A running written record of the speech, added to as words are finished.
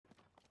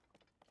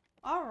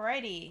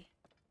Alrighty.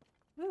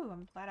 Ooh,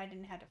 I'm glad I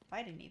didn't have to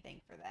fight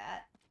anything for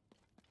that.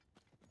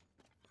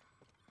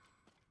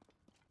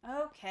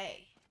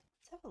 Okay.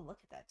 Let's have a look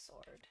at that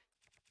sword.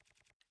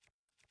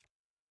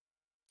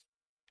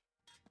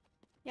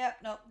 Yep,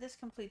 nope, this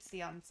completes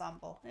the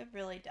ensemble. It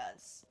really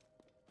does.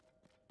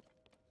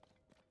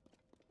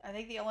 I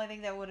think the only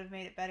thing that would have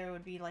made it better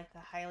would be like the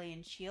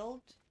Hylian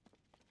shield.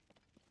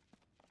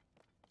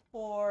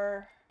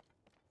 Or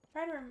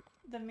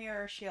the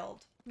mirror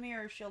shield.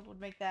 Mirror shield would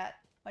make that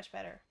much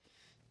better.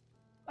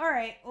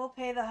 Alright, we'll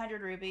pay the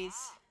 100 rubies.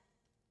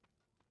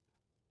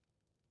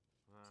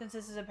 Since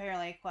this is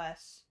apparently a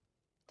quest.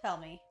 Tell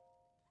me.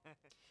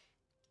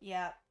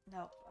 Yeah,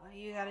 nope.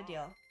 You got a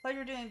deal.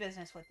 Pleasure doing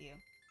business with you.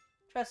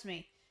 Trust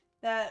me,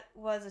 that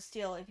was a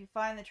steal. If you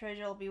find the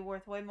treasure, it'll be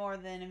worth way more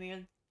than a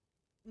mere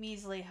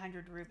measly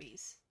 100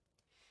 rubies.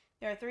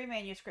 There are 3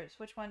 manuscripts.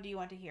 Which one do you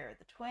want to hear?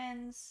 The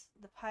twins,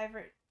 the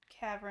pirate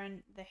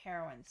cavern, the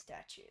heroine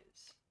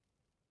statues.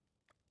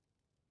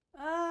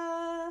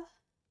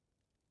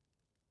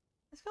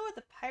 Let's go with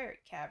the pirate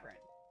cavern.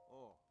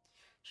 Oh.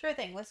 Sure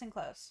thing, listen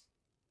close.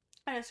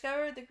 I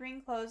discovered the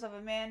green clothes of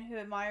a man who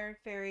admired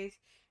fairies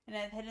and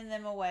had hidden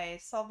them away.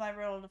 Solved my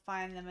riddle to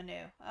find them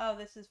anew. Oh,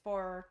 this is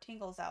for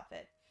Tingle's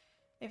outfit.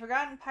 A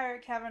forgotten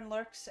pirate cavern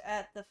lurks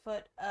at the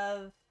foot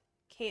of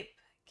Cape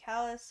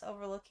Callus,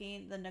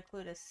 overlooking the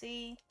Necluda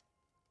Sea.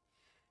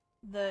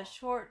 The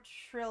short,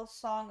 shrill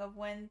song of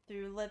wind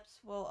through lips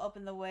will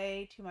open the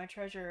way to my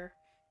treasure.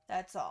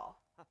 That's all.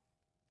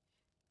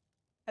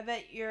 I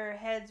bet your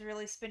head's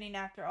really spinning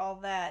after all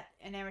that.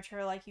 An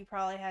amateur like you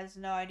probably has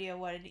no idea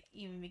where to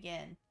even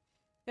begin.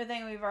 Good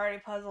thing we've already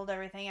puzzled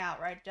everything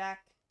out, right, Jack?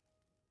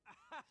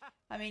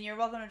 I mean, you're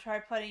welcome to try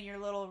putting your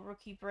little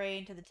rookie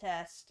brain to the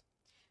test.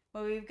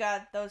 But we've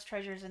got those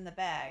treasures in the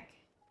bag.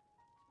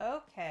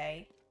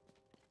 Okay.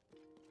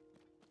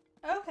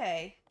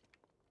 Okay.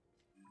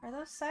 Are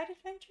those side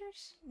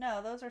adventures?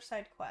 No, those are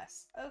side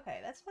quests. Okay,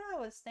 that's what I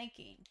was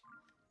thinking.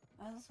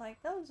 I was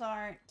like, those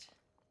aren't...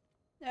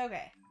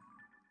 Okay.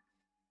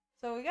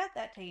 So we got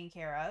that taken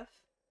care of.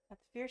 Got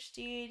the fierce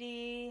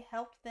deity,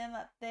 helped them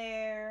up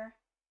there.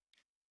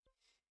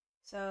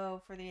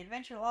 So for the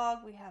adventure log,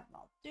 we have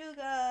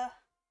Malduga.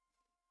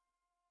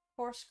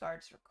 Horse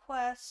guard's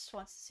request.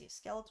 Wants to see a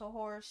skeletal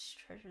horse.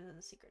 Treasures of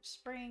the secret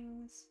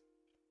springs.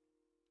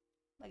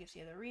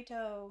 Legacy of the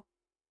Rito.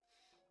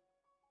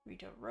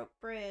 Rito rope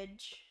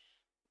bridge.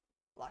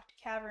 Blocked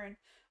cavern.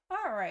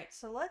 Alright,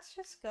 so let's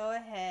just go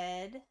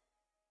ahead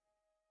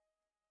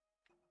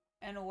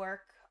and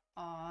work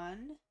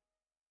on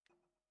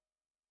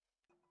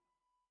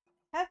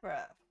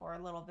Hebra for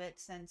a little bit,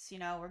 since, you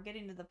know, we're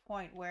getting to the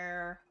point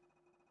where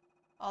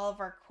all of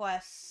our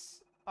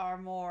quests are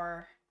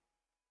more...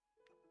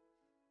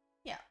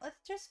 Yeah,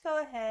 let's just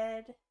go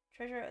ahead.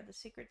 Treasure of the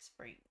Secret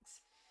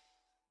Springs.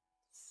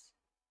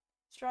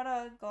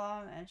 Strata,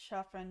 Glom, and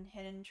Sherfin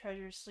hidden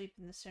treasures sleep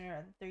in the center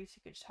of the 3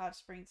 secret hot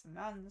springs in the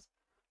mountains.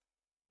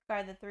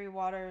 Guide the 3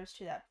 waters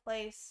to that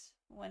place.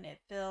 When it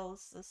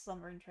fills, the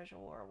slumbering treasure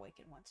will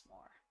awaken once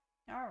more.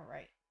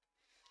 Alright.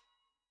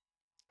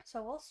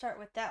 So we'll start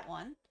with that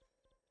one.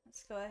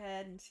 Let's go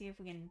ahead and see if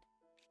we can...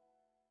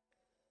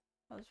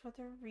 Those with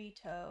a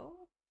Rito.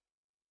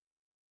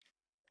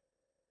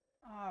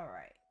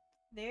 Alright.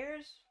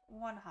 There's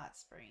one hot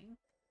spring.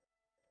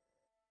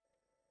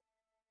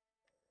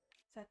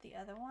 Is that the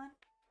other one?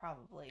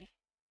 Probably.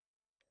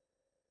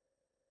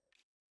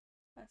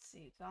 Let's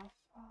see.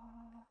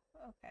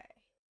 Okay.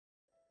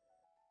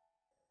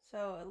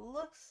 So it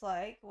looks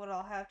like what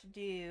I'll have to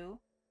do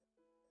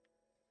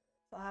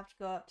is I'll have to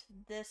go up to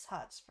this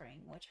hot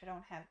spring, which I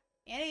don't have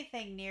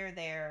anything near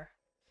there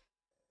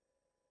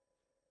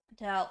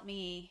to help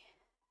me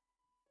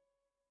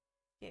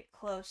get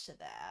close to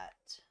that.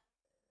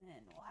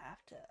 And we'll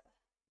have to...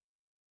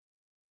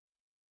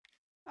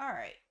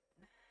 Alright.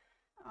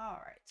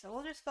 Alright, so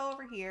we'll just go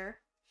over here.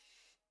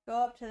 Go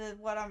up to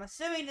what I'm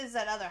assuming is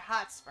that other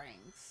hot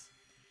springs.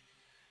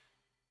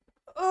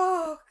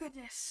 Oh,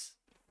 goodness.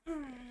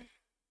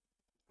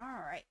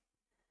 Alright.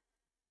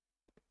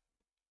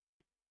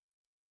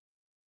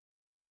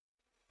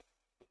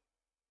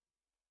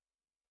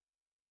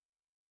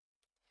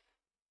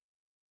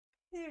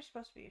 There's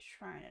supposed to be a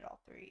shrine at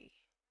all 3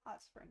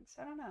 hot springs.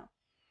 I don't know.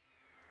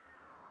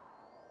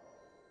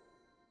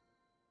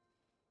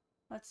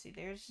 Let's see,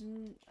 there's...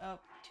 Oh,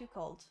 too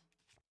cold.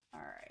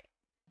 Alright.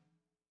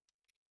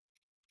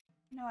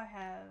 No, I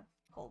have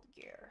cold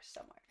gear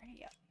somewhere.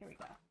 Yep, here we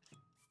go.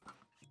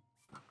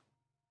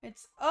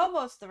 It's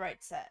almost the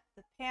right set.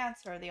 The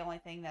pants are the only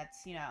thing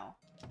that's, you know,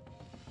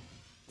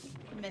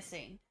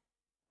 missing.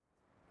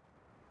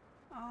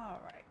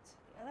 Alright, so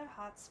the other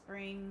hot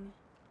spring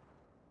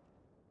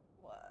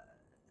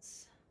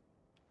was...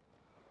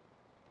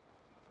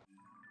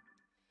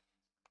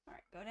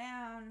 Alright, go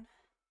down.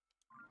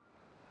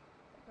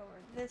 Go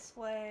over this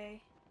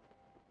way.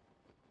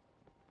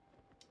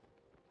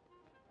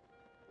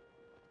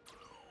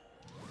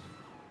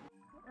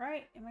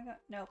 Right? Am I going?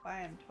 Nope,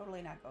 I am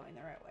totally not going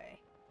the right way.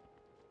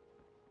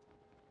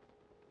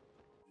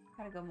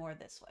 Gotta go more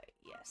this way.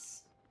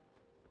 Yes.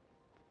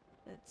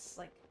 It's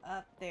like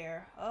up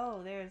there.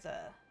 Oh, there's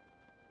a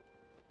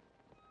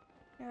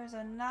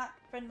not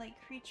friendly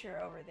creature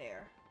over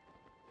there.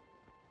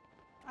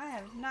 I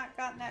have not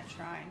gotten that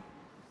shrine.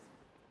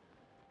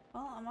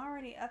 Well, I'm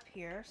already up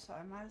here, so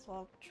I might as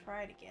well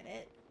try to get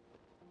it.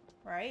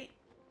 Right?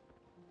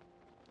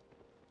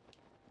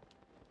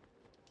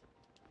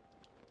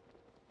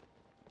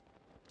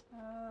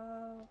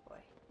 Oh boy.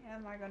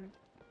 Am I gonna...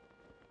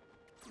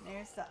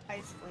 There's the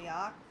ice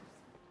gleeok.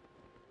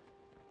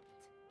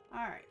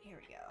 Alright, here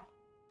we go.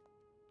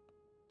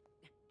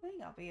 I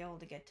think I'll be able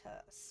to get to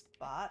a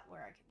spot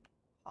where I can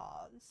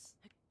pause.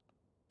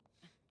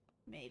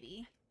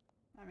 Maybe.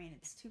 I mean,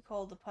 it's too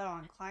cold to put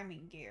on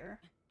climbing gear.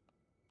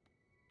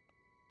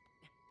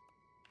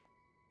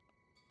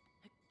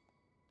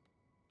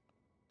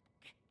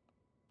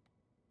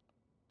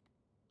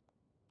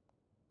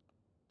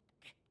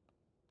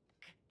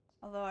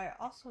 Although I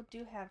also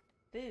do have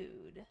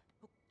food.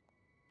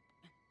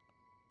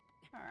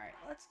 Alright,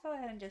 let's go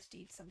ahead and just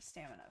eat some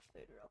stamina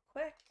food real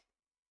quick.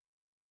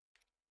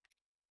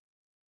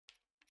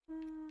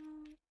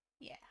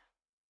 Yeah.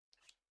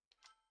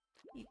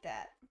 Eat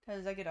that,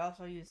 because I could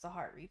also use the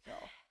heart refill.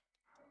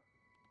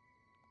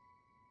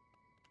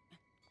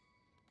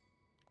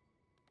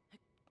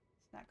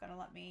 It's not gonna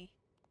let me...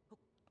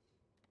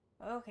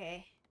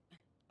 Okay.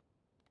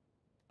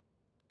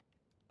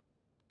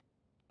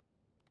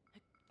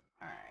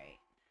 Alright.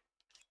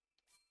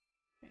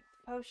 Drink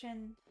the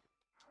potion.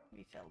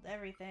 Refilled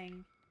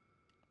everything.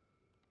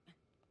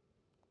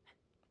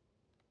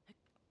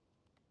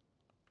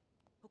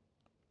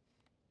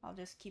 I'll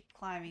just keep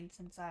climbing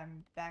since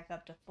I'm back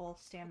up to full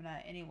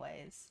stamina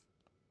anyways.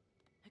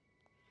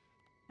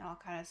 And I'll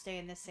kind of stay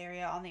in this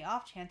area on the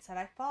off chance that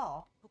I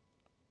fall.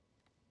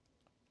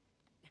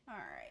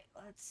 Alright,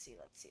 let's see.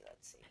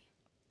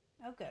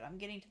 Oh good, I'm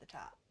getting to the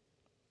top.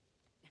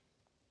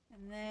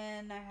 And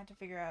then I had to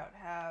figure out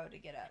how to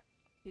get up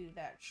to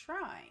that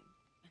shrine.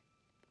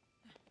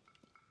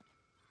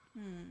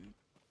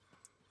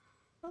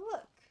 Oh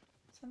look,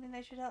 something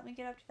that should help me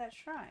get up to that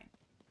shrine.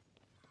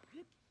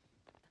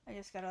 I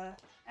just gotta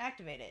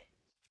activate it.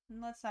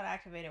 And let's not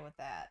activate it with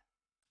that.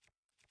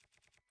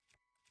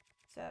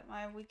 Is that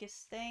my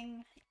weakest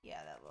thing?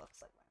 Yeah, that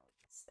looks like my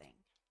weakest thing.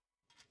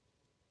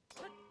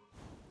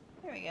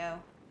 There we go.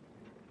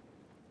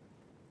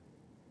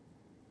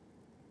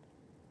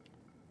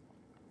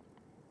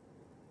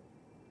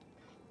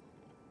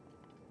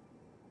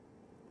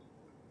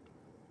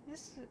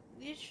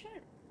 You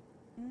should...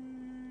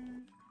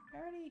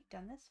 already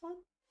done this one?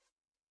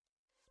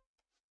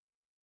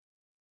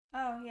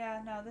 Oh,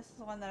 yeah, no, this is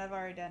the one that I've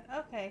already done.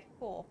 Okay,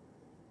 cool.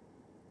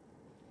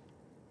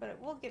 But it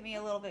will get me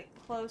a little bit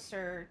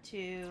closer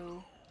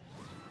to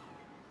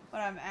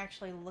what I'm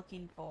actually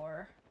looking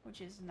for,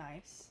 which is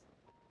nice.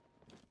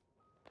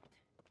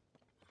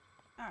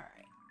 Alright.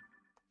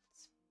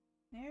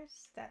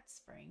 There's that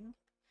spring.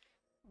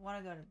 I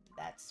want to go to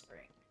that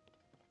spring.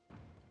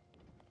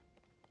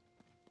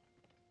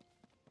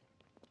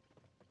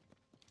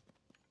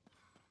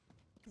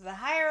 Because the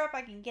higher up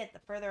I can get, the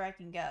further I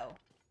can go.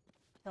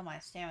 Until my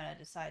stamina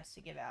decides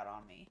to give out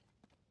on me.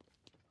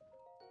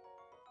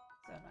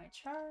 So my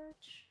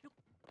charge.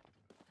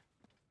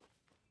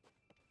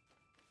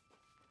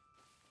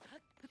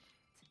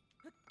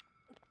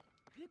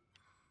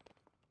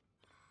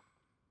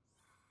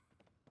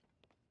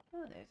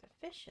 Oh, there's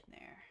a fish in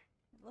there.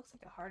 It looks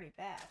like a hardy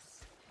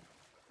bass.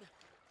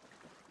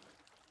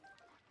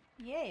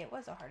 Yay, it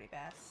was a hardy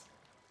bass.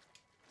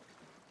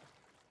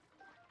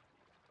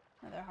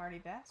 Another hardy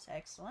bass.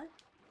 Excellent.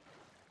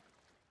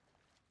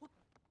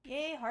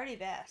 Yay, hardy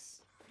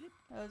bass.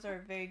 Those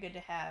are very good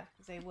to have,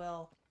 because they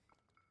will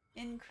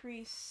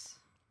increase...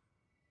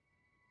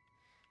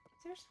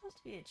 Is there supposed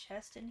to be a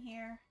chest in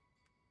here?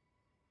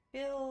 I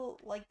feel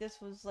like this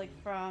was like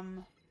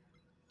from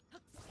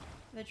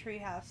the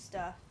treehouse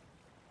stuff.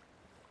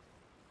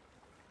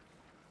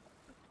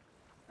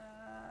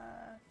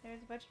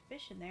 There's a bunch of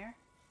fish in there.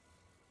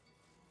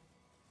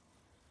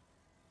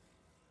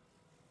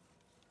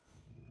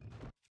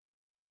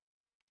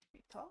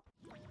 Rito.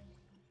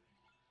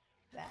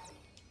 That.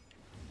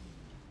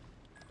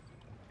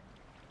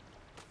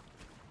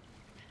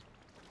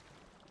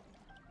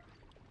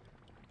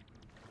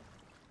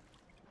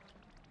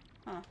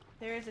 Huh.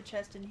 There is a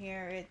chest in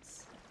here.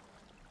 It's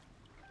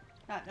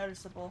not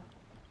noticeable.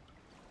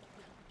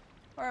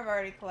 Or I've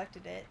already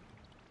collected it.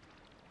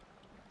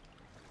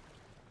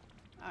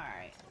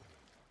 Alright.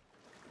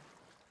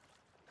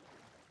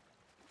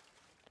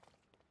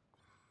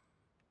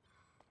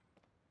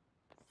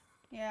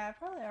 Yeah, I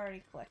probably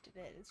already collected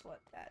it, is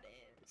what that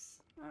is.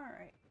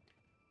 Alright.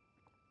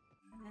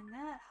 And then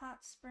that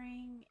hot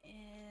spring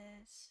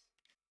is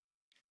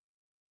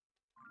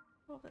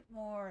a little bit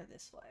more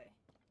this way.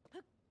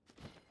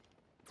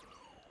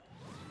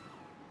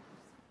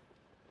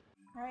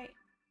 Right?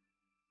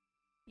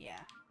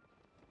 Yeah.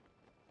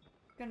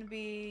 Gonna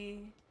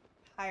be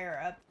higher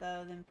up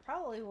though than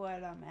probably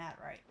what I'm at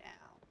right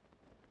now.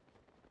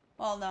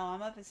 Well, no,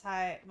 I'm up as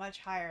high, much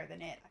higher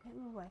than it.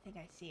 Ooh, I think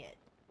I see it.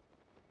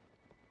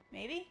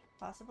 Maybe?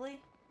 Possibly?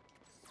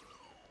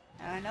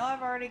 And I know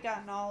I've already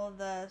gotten all of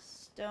the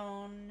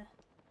stone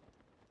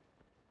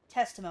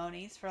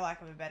testimonies, for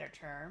lack of a better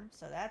term,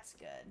 so that's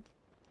good.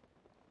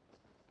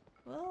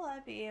 Will I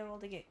be able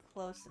to get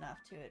close enough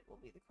to it will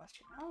be the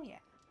question. Oh, yeah.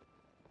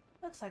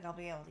 Looks like I'll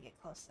be able to get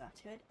close enough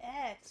to it.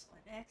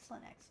 Excellent,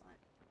 excellent, excellent.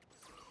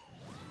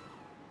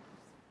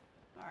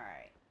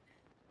 Alright.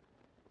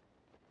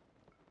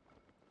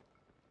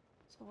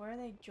 So where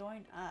they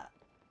join up?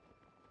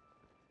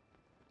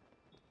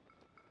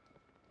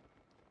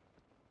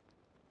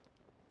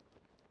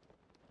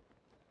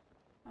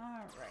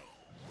 Alright.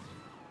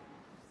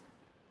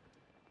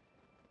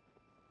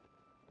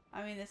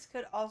 I mean, this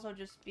could also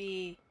just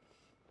be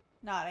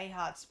not a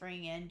hot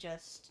spring and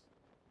just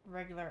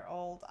regular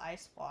old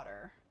ice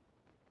water.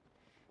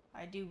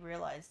 I do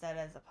realize that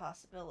as a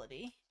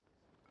possibility.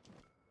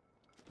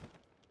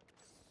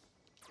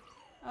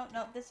 Oh,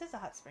 no, this is a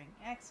hot spring.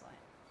 Excellent.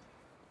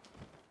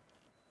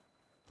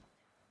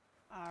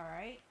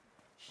 Alright.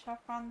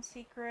 Sherfin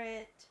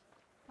secret.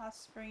 Hot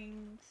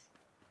springs.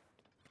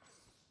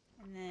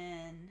 And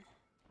then...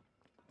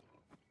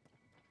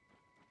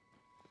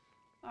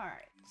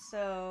 Alright,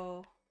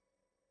 so...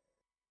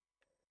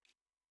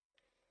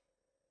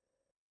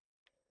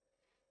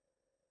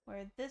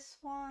 where this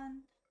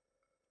one...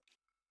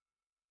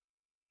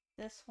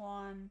 this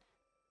one...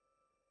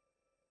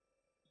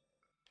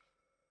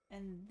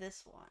 and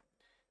this one.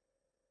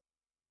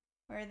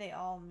 Where they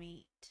all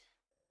meet.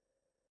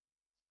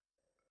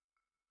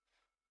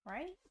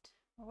 Right?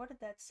 Or what did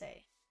that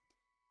say?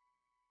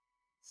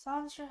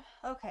 Sandra.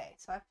 Okay,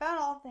 so I found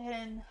all the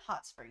hidden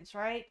hot springs,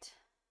 right?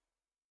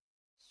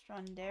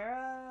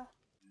 Sturnida.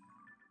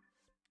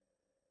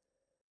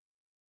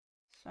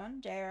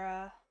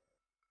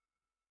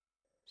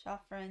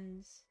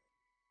 Sherfins.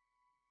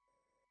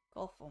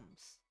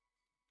 Gulfums.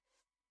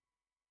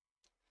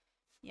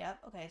 Yep,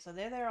 okay, so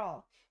there they're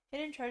all.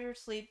 Hidden treasure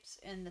sleeps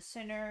in the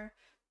center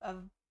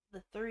of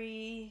the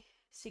 3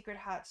 secret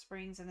hot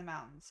springs in the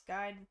mountains.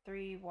 Guide the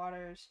 3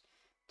 waters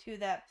to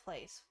that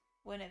place.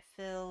 When it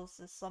fills,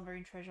 the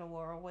slumbering treasure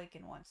will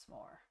awaken once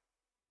more.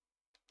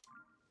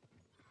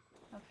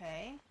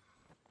 Okay.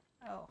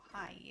 Oh,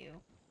 hi, you.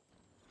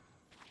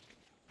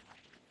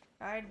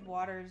 Guide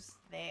waters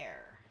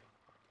there.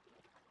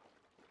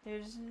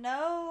 There's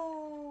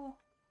no...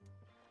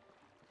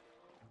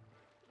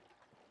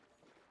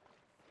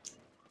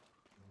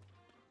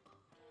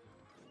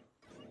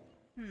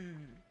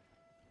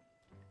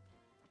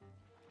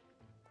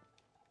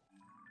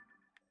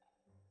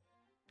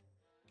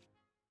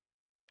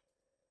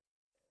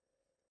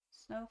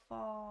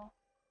 Snowfall.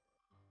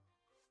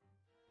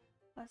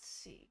 Let's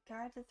see.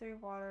 Guide the 3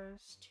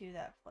 waters to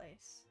that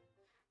place.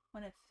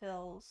 When it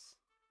fills.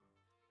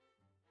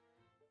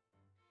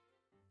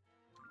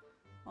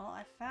 Well,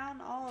 I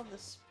found all of the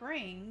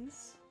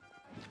springs.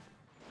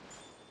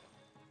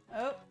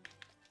 Oh.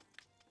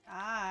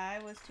 I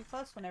was too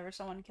close whenever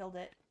someone killed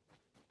it.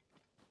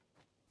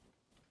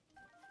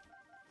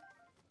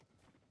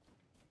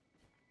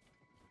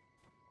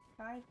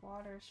 Guide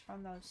waters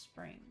from those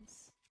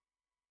springs.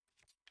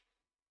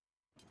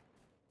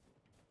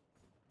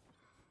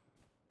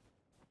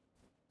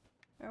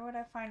 Where would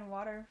I find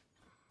water?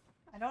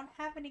 I don't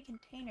have any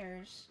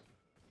containers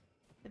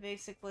to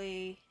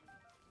basically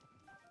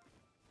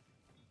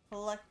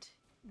collect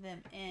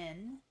them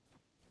in.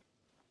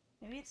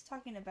 Maybe it's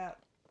talking about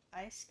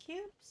ice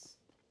cubes?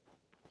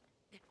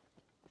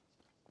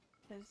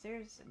 Because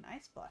there's an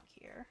ice block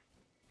here.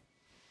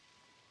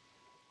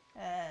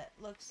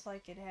 Looks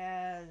like it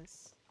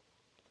has...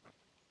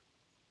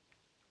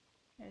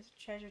 there's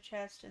a treasure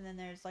chest and then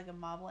there's like a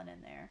moblin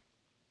in there.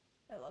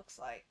 It looks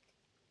like.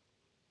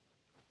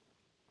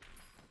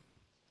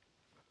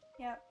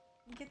 Yep.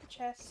 Get the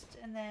chest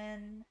and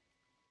then...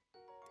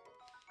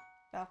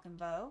 falcon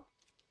bow.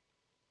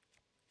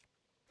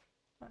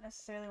 Don't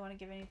necessarily want to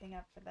give anything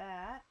up for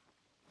that.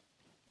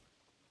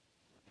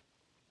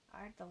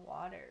 Guard the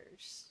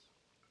waters.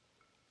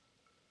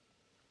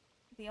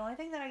 The only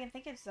thing that I can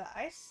think of is the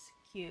ice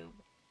cube.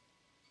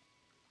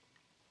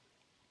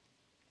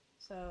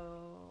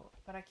 So,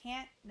 but I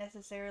can't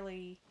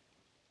necessarily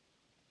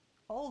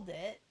hold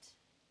it.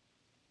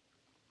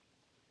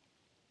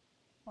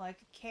 Well, I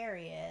could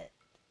carry it.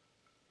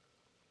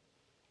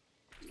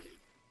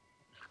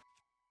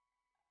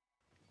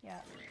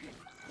 Yeah.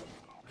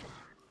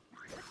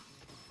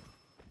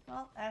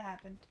 Well, that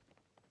happened.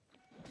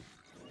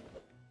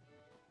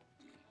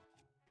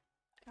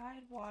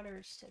 Guide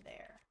waters to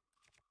there.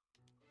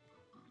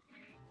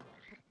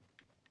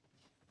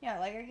 Yeah,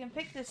 like I can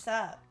pick this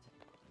up.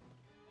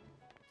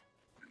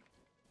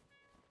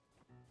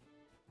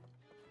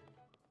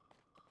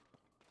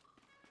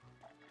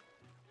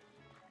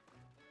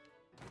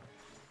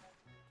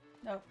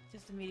 Nope,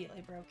 just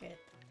immediately broke it.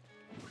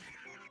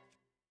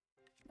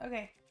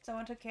 Okay,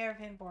 someone took care of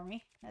him for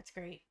me. That's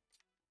great.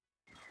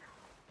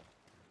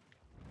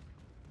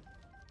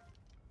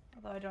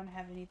 Although I don't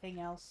have anything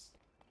else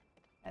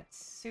that's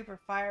super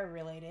fire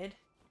related.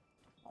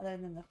 Other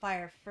than the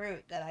fire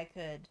fruit that I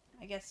could,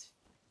 I guess,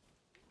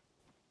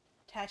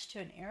 attached to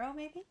an arrow,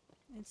 maybe?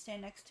 And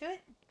stand next to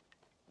it?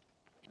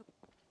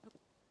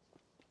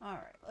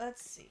 Alright,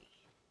 let's see.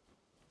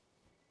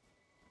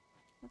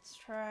 Let's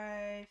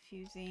try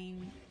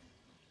fusing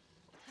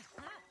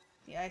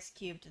the ice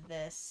cube to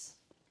this.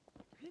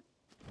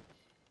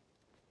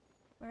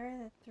 Where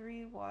the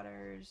three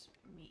waters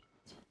meet.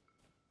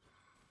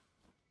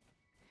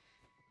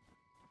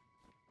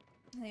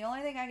 And the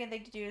only thing I can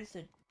think to do is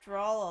to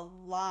draw a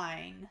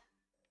line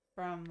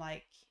from,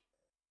 like,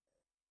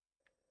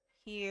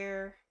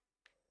 here,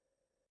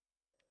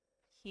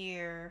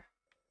 here,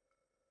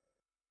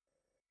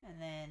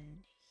 and then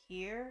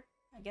here.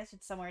 I guess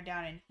it's somewhere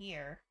down in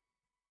here.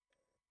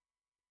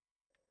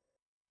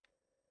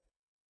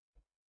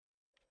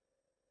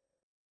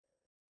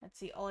 That's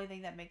the only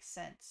thing that makes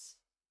sense.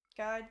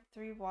 Guide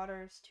three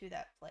waters to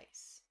that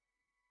place.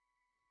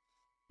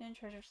 Then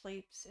treasure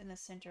sleeps in the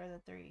center of the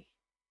three.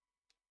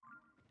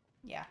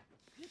 Yeah.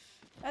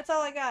 That's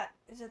all I got,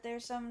 is that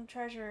there's some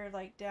treasure,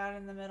 like, down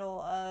in the middle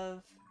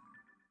of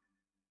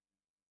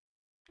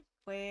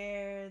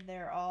where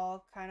they're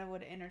all kind of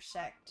would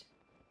intersect.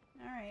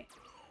 Alright.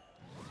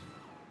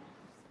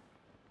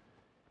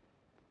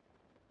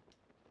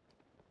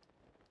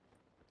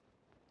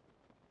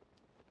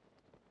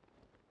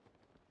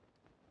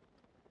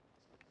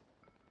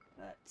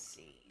 Let's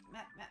see.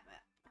 Map.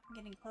 I'm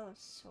getting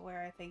close to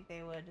where I think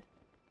they would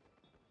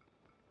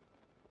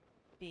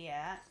be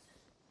at.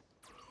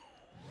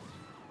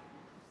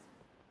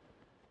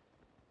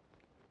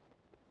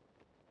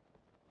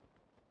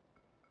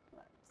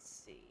 Let's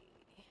see.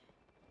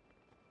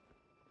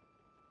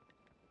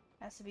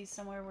 Has to be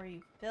somewhere where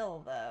you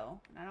fill, though.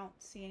 And I don't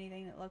see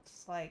anything that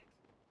looks like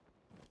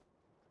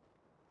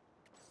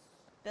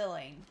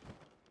filling.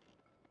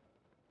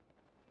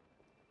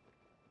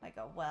 Like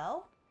a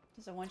well?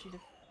 Does it want you to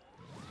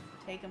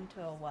take them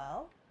to a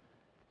well?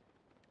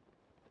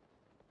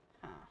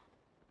 Huh.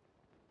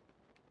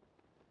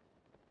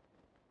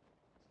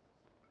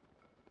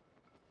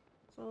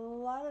 There's a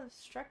lot of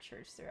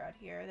structures throughout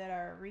here that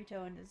are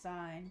Rito in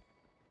design.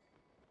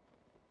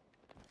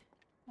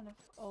 Kind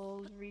of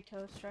old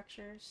Rito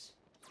structures.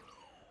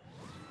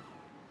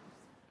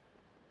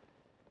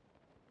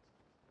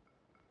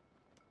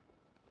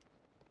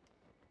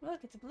 Look,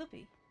 it's a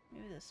bloopy.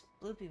 Maybe this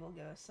bloopy will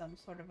give us some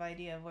sort of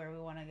idea of where we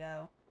want to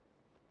go.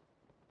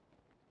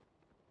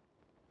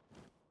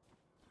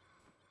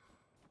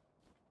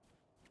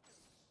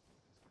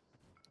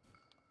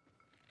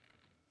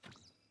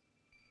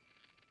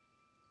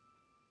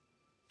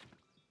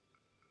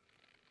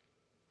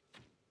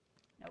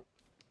 Nope.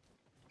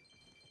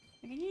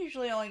 I can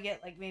usually only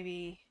get like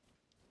maybe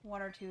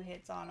 1 or 2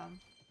 hits on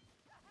them.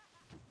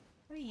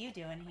 What are you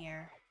doing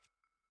here?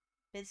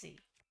 Busy.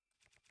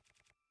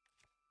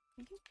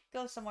 You can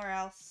go somewhere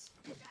else.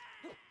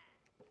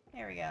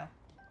 There we go.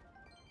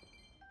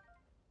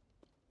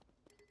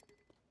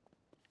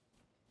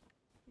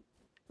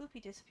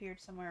 Bloopy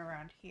disappeared somewhere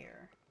around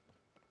here.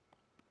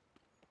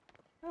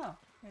 Oh,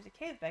 there's a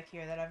cave back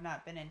here that I've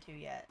not been into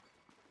yet.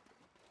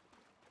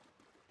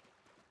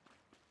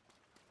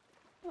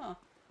 Oh.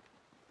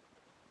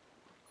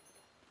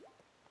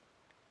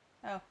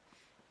 Oh,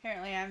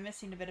 apparently I'm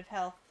missing a bit of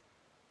health.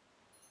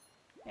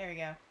 There we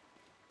go.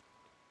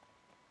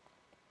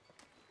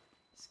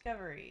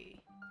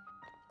 Discovery.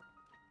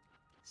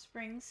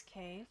 Springs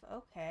Cave,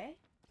 okay.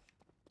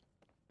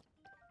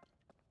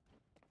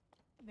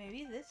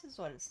 Maybe this is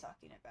what it's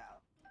talking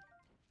about.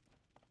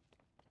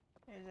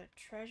 There's a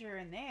treasure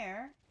in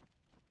there.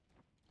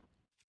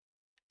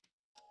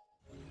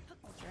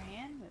 Hold your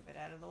hand, move it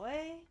out of the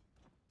way.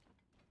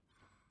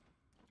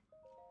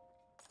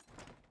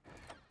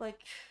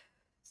 Like,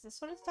 is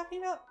this what it's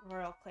talking about?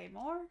 Royal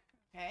Claymore?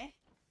 Okay.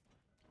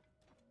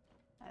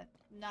 I'm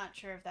not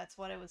sure if that's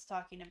what it was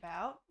talking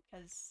about,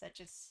 because that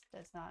just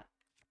does not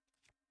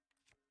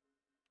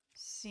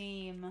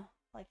seem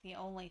like the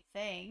only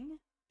thing.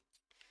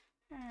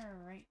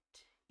 Alright,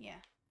 yeah.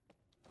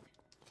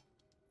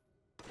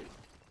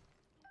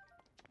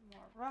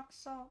 More rock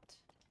salt.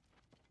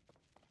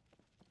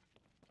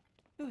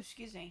 Ooh,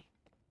 excuse me.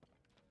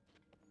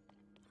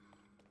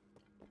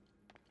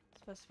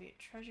 Supposed to be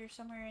a treasure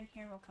somewhere in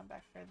here. We'll come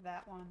back for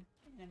that one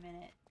in a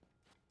minute.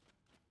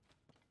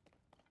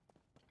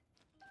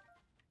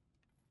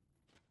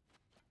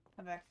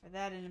 Come back for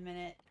that in a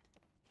minute.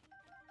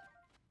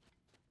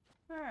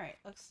 Alright,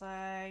 looks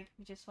like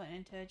we just went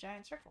into a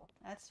giant circle.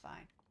 That's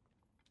fine.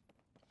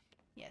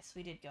 Yes,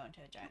 we did go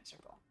into a giant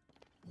circle.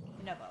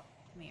 Medoh,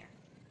 come here.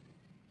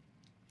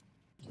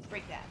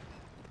 Break that.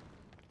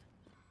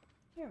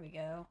 Here we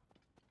go.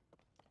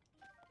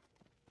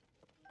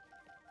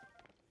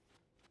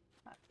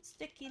 Lots of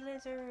sticky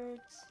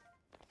lizards.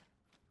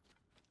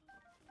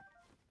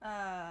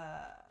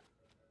 I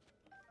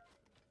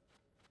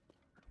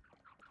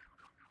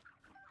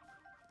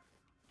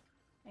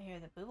hear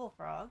the booble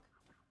frog.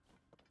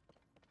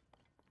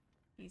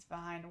 He's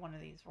behind one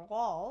of these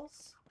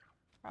walls.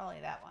 Probably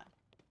that one.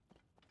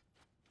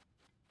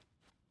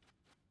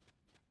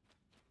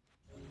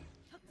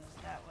 Use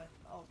that with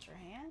Ultra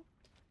Hand.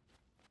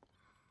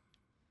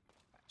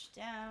 Crouch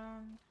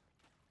down.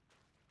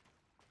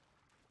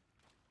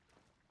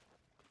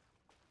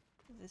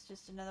 Is this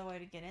just another way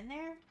to get in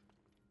there?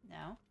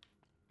 No.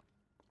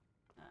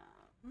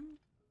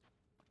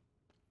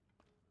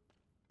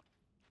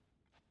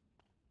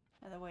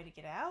 Another way to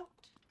get out?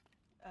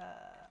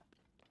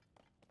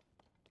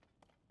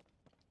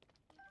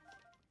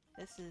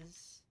 This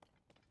is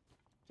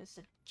just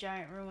a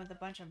giant room with a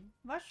bunch of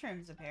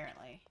mushrooms,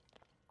 apparently.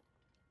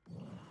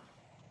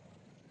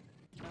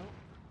 Nope.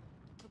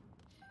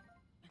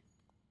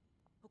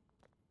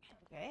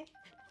 Okay.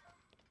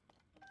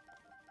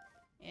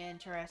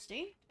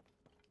 Interesting.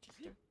 Just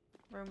a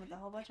room with a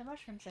whole bunch of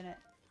mushrooms in it.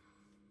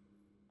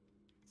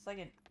 It's like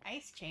an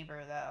ice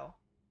chamber, though.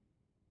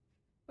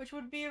 Which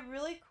would be a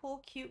really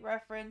cool, cute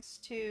reference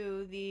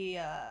to the,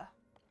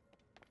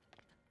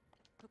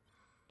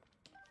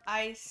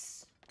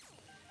 ice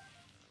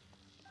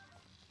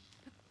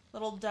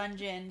little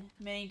dungeon,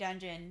 mini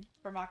dungeon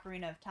from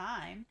Ocarina of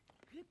Time.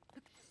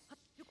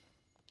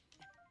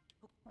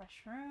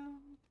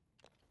 Mushroom.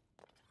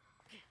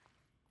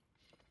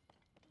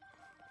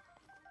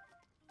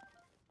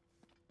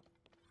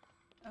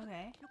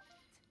 Okay.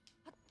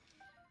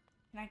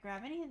 Can I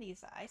grab any of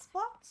these ice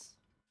blocks?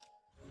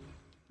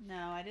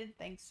 No, I didn't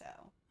think so.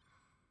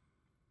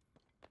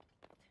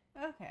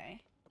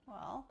 Okay.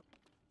 Well,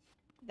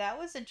 that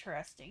was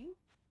interesting.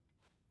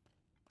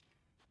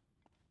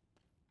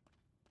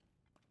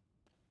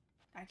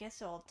 I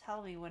guess it'll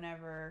tell me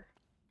whenever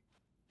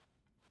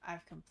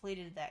I've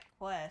completed that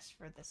quest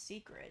for the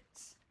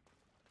secrets.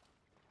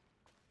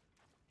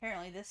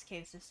 Apparently this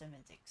cave system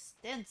is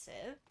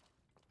extensive.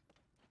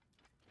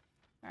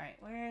 Alright,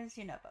 where's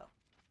Yunobo?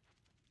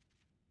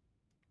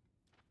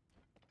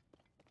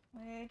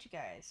 Where'd you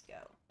guys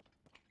go?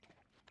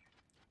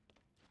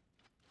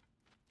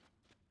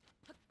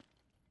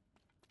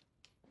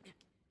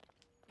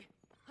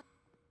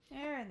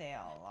 There they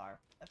all are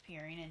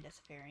appearing and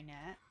disappearing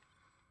at.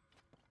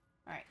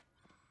 Alright.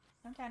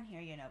 Come down here,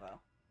 Yunobo.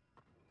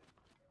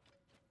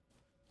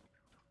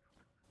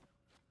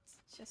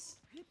 It's just...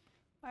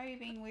 Why are you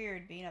being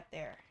weird being up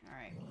there?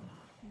 Alright.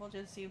 We'll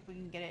just see if we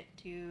can get it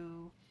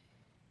to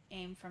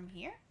aim from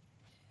here.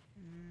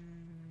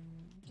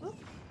 Oop.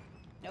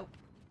 Nope.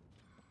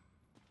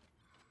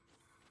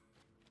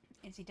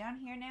 Is he down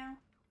here now?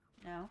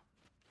 No.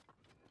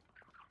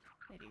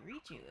 Lady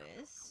Rito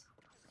is.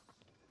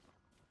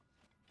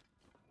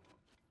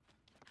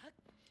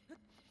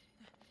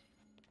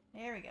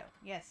 There we go.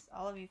 Yes,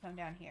 all of you come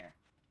down here.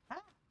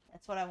 Ah,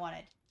 that's what I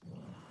wanted.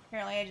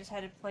 Apparently I just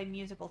had to play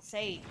musical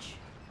sage.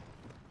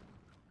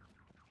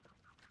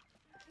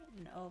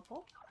 An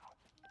opal.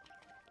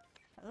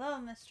 Hello,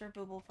 Mr.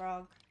 Booble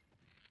Frog.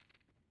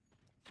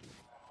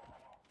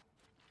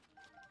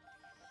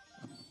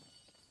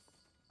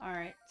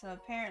 Alright, so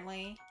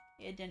apparently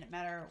it didn't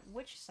matter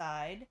which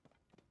side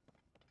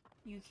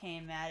you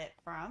came at it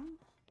from.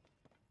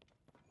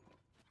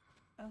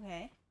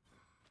 Okay.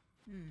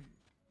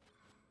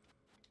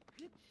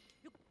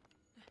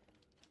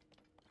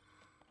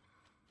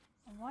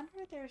 I wonder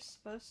if there's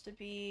supposed to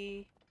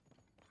be...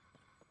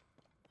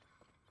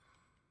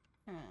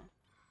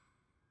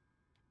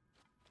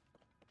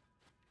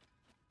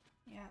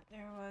 Yeah,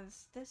 there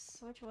was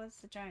this, which was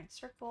the giant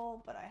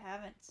circle, but I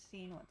haven't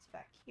seen what's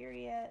back here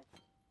yet.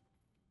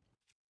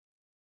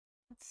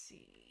 Let's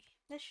see.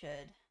 This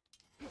should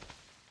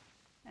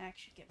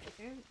actually get me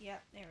through.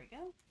 Yep, there we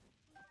go.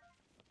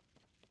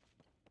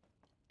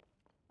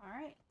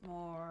 Alright,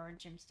 more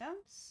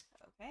gemstones.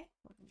 Okay,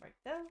 we can break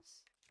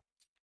those.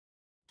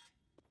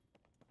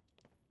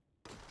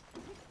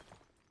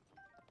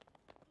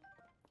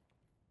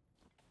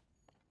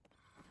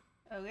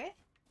 Okay.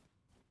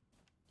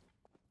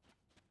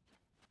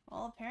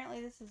 Well,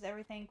 apparently this is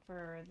everything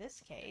for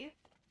this cave.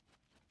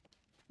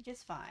 Which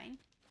is fine.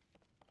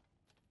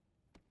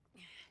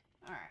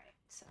 Alright,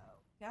 so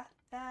we got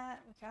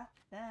that, we got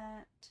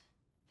that.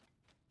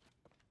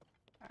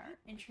 Our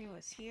entry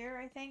was here,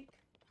 I think.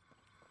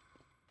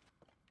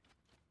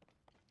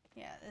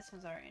 Yeah, this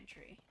was our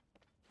entry.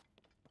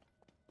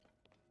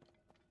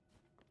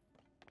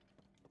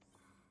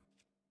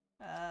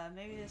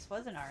 Maybe this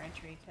wasn't our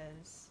entry,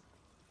 because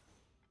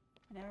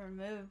I never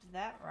moved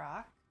that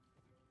rock.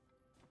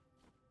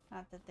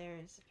 Not that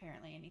there's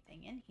apparently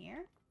anything in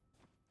here.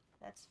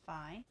 That's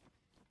fine.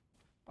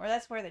 Or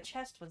that's where the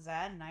chest was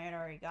at, and I had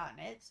already gotten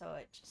it, so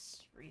it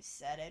just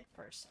reset it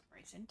for some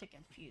reason to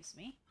confuse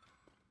me.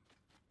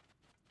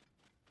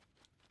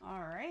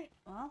 Alright,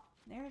 well,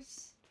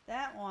 there's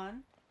that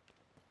one.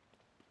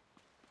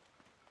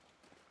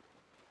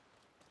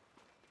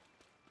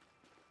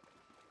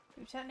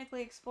 We've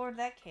technically explored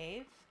that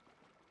cave.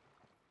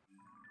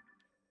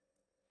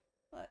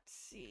 Let's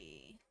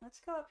see. Let's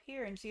go up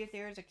here and see if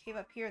there's a cave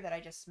up here that I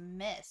just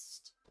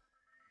missed.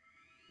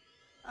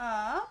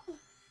 Where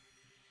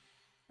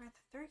the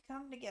three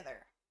come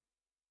together.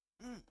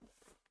 Ooh,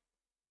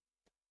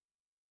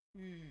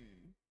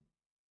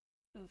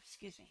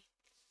 excuse me.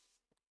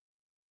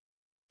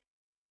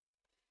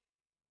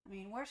 I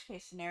mean, worst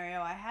case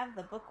scenario, I have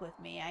the book with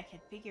me. I can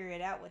figure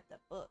it out with the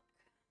book.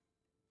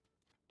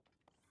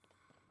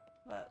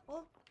 But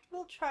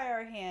we'll try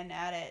our hand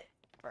at it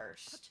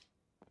first.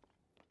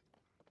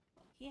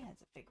 He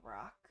has a big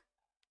rock.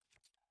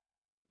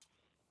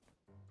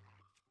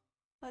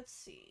 Let's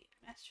see.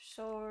 Master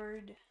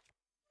Sword.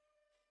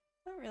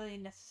 I don't really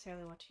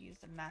necessarily want to use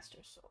the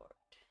Master Sword.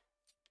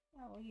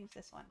 Oh, we'll use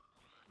this one.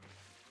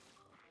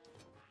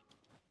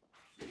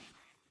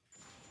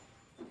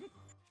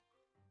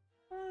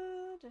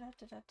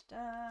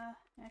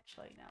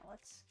 Actually, no.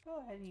 Let's go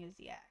ahead and use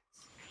the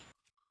axe.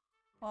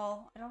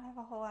 Well, I don't have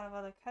a whole lot of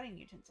other cutting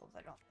utensils,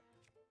 I don't think.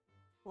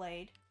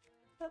 Blade.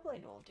 The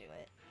blade will do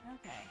it.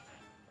 Okay.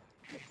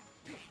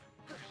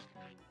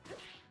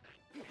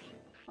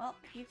 Well,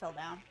 he fell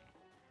down.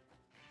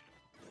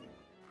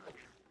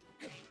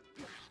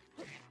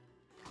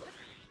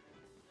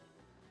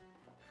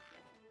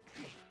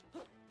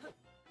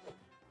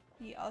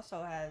 He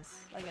also has,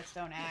 like, a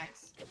stone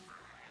axe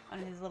on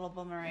his little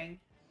boomerang.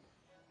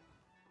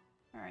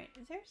 Alright,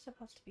 is there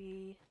supposed to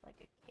be, like,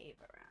 a cave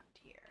around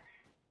here?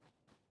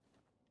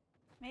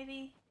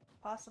 Maybe?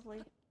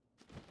 Possibly?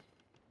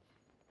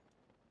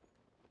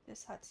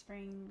 This hot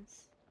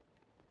springs.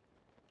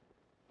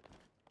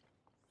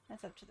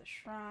 That's up to the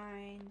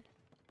shrine.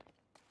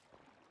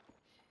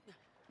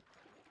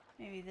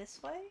 Maybe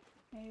this way?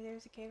 Maybe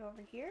there's a cave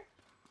over here?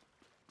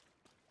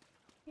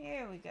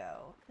 Here we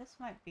go. This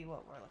might be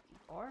what we're looking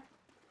for.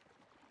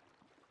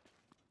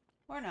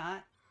 Or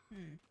not.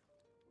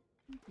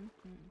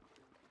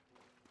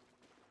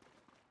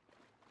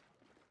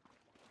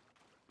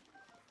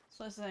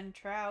 So this is in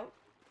trout.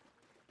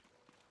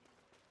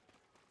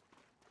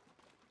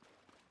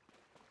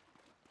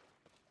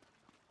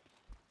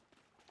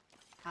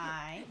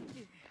 Hi.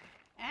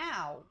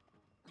 Ow!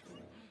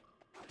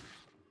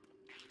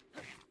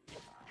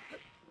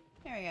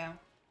 There we go.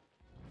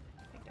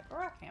 Picked up a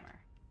rock hammer.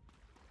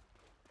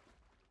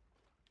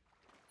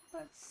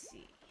 Let's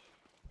see.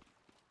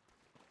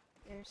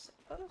 There's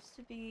supposed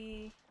to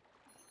be...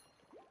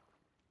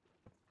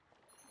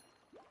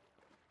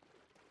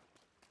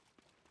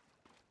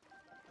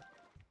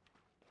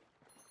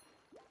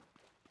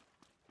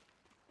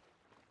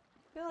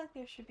 I feel like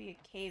there should be a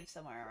cave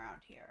somewhere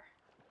around here.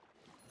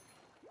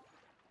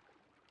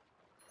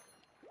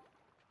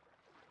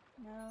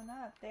 No,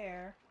 not up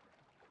there.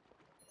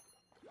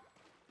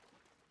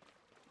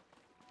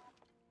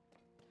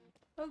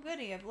 Oh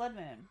goody, a blood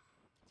moon.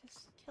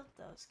 Just killed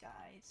those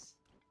guys.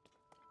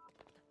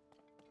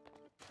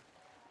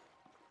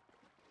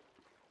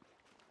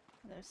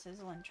 There's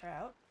sizzling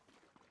trout.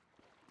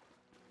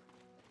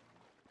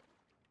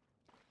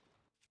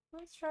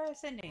 Let's try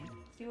ascending.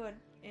 See what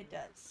it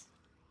does.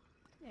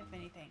 If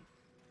anything.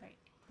 Right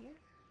here.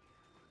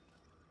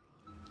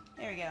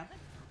 There we go.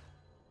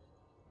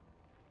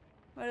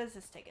 What does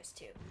this take us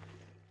to?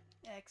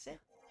 Exit.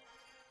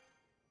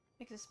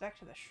 Takes us back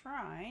to the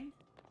shrine.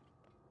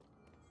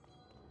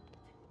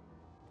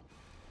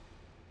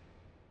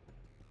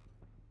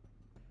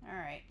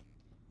 Alright.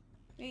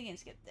 We can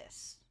skip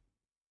this.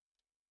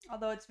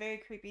 Although it's very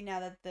creepy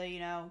now that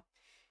the,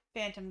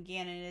 Phantom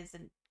Ganon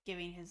isn't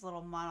giving his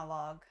little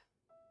monologue.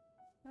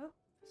 Oh,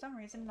 for some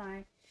reason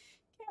my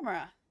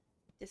camera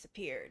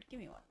disappeared. Give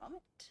me one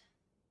moment.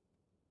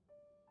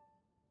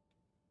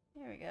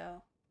 There we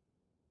go.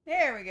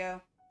 There we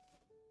go.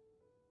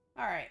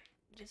 Alright.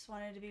 Just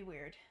wanted to be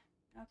weird.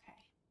 Okay.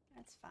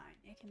 That's fine.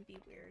 It can be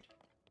weird.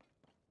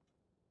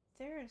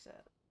 There's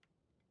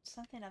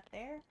something up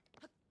there.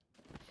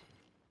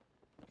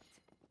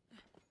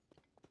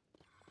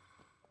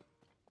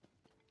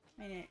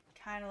 I mean, it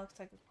kind of looks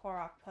like a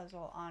Korok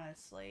puzzle,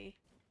 honestly.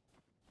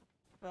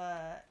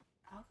 But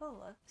I'll go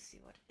look, see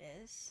what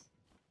it is.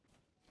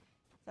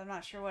 So I'm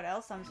not sure what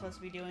else I'm supposed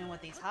to be doing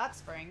with these hot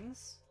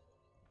springs.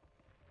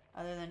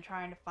 Other than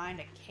trying to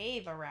find a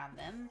cave around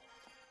them.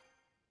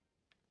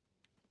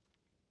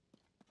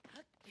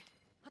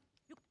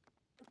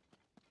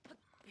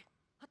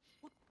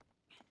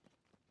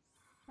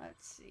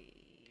 Let's see.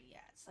 Yeah,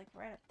 it's like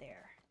right up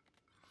there.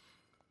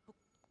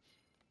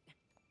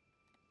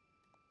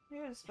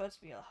 There's supposed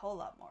to be a whole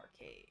lot more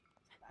caves.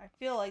 I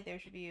feel like there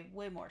should be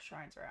way more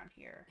shrines around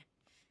here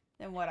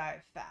than what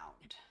I've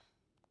found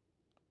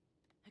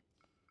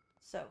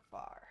so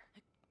far.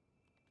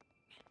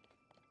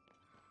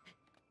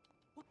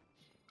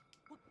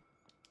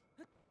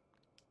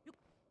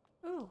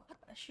 Ooh,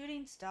 a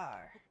shooting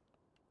star.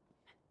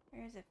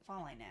 Where is it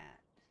falling at?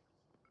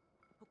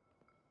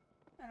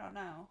 I don't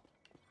know.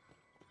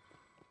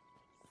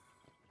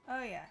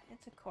 Oh yeah,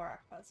 it's a Korok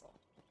puzzle.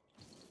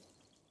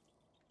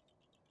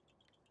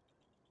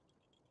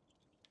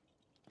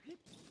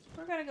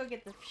 We're gonna go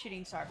get the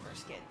shooting star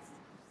first, kids.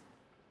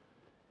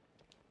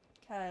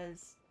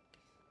 Because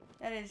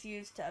that is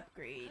used to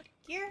upgrade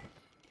gear.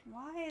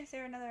 Why is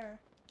there another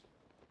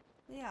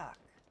Leok?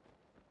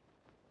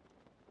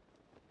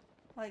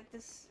 Like,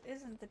 this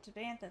isn't the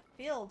Tabantha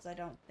Fields, I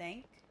don't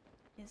think.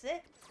 Is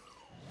it?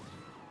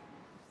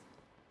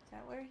 Is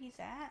that where he's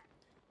at?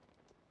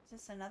 Is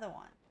this another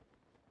one?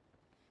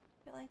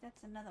 I feel like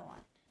that's another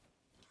one.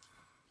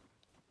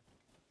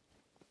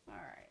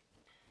 Alright.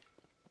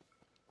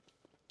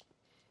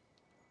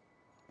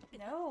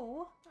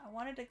 No, I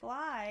wanted to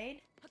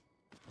glide.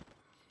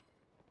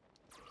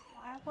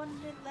 Why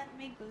wouldn't it let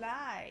me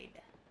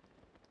glide?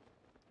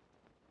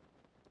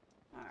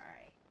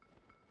 Alright.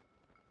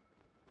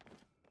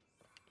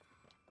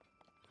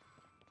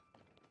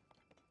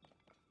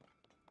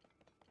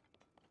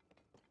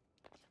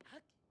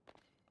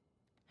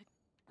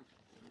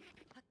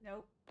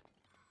 Nope.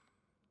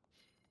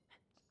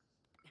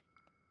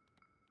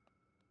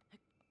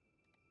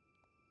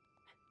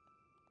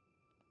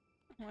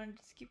 I want to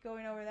just keep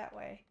going over that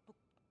way.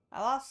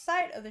 I lost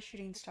sight of the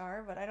shooting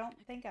star, but I don't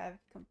think I've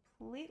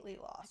completely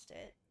lost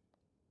it.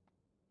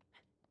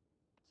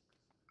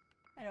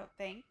 I don't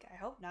think. I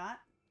hope not.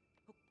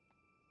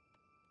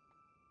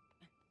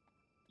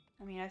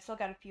 I mean, I still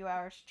got a few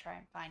hours to try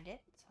and find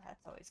it, so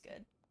that's always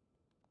good.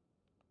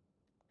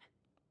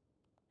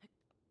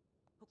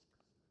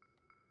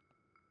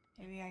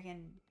 Maybe I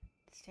can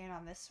stand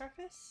on this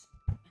surface?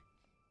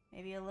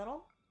 Maybe a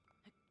little?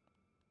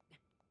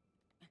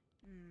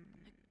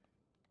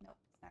 Nope,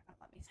 it's not gonna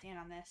let me stand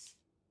on this.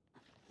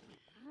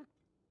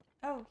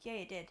 Oh,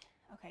 yay, it did.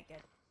 Okay,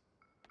 good.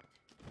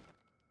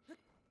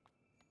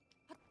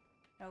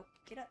 Nope,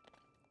 get up.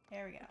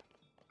 There we go.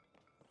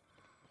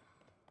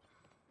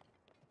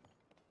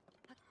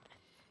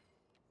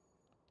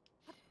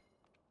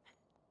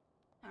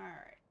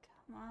 Alright,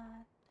 come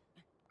on.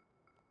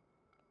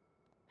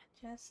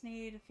 Just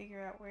need to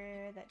figure out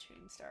where that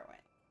shooting star went.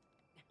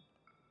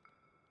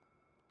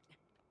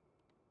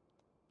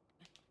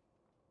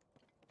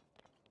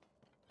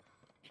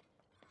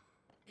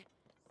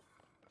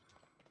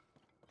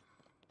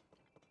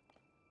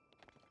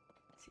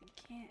 So you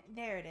can't.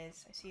 There it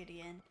is. I see it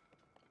again.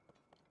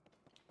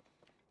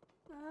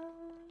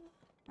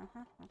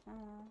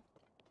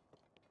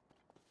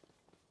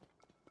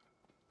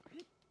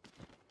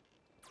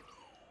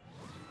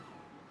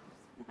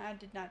 I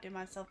did not do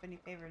myself any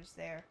favors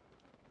there.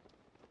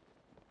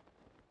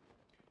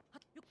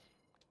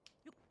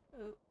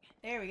 Ooh,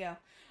 there we go.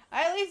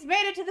 I at least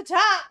made it to the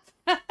top!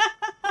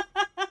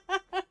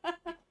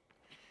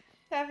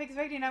 Half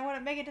expecting I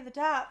wouldn't make it to the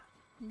top.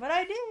 But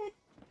I did.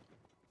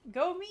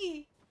 Go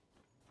me.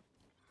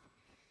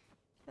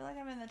 I feel like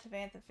I'm in the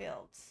Tabantha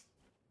Fields.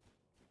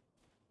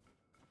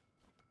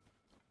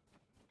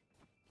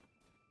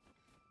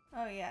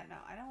 Oh yeah, no,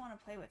 I don't want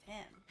to play with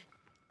him.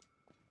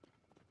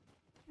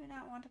 I do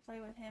not want to play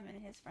with him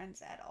and his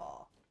friends at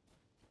all.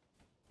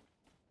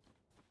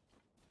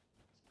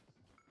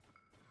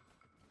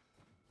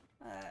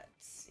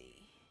 Let's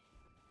see.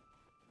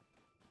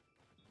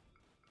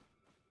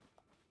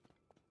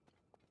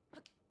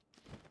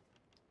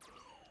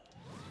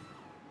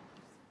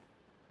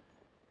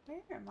 Where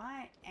am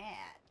I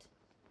at?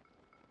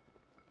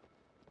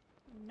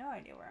 I have no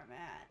idea where I'm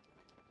at.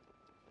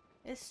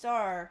 This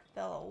star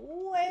fell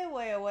way,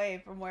 way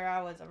away from where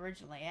I was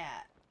originally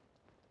at.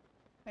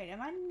 Wait,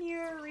 am I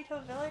near Rito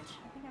Village?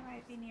 I think I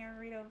might be near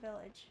Rito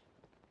Village.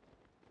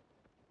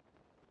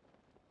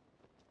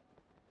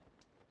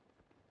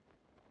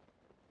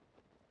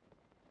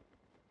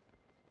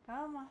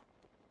 Come on.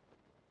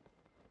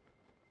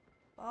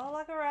 Fall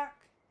like a rock.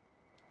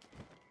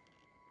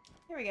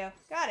 Here we go.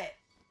 Got it.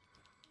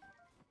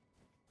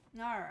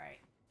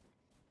 Alright.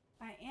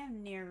 I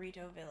am near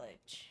Rito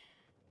Village.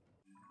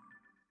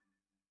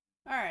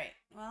 Alright,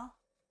 well.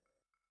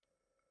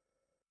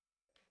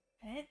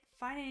 I didn't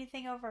find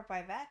anything over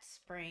by that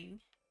spring.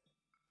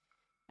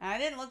 Now, I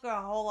didn't look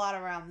a whole lot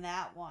around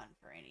that one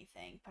for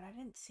anything, but I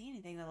didn't see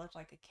anything that looked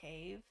like a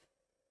cave.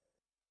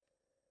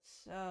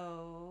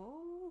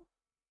 So...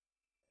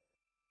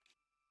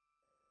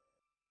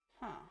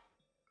 Huh.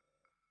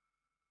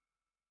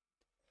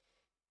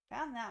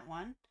 Found that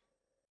one.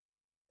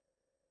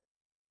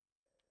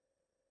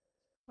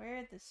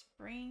 Where the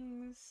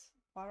springs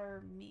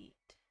water meet.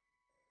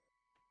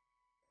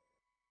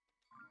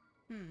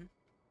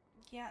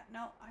 Yeah,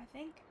 no, I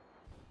think...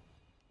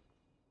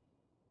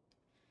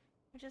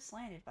 It just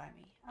landed by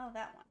me. Oh,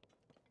 that one.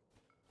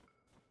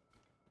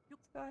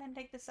 Let's go ahead and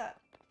take this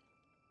up.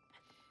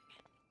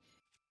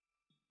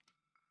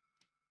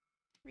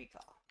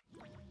 Recall.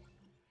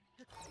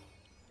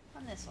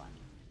 On this one.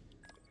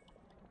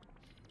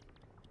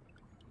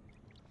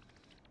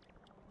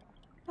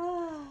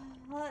 Oh,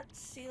 let's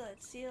see.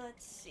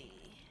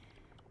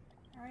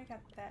 I already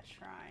got that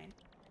shrine.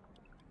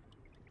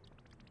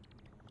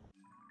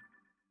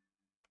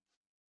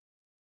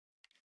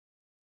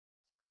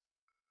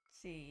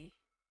 Let's see.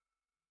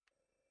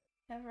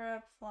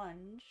 Hebra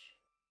plunge.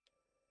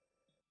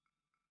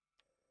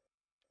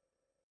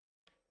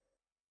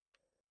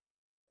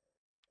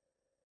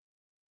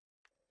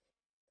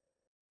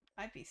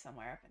 Might be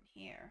somewhere up in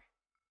here.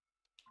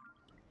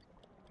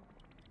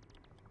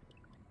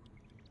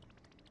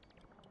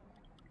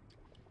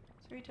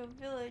 Rito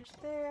Village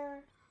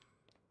there.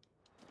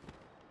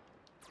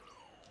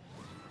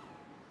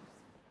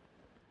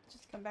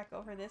 Just come back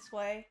over this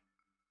way.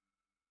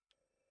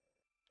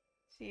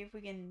 See if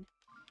we can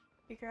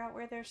figure out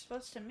where they're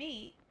supposed to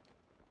meet.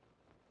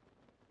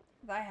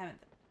 Because I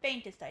haven't the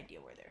faintest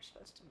idea where they're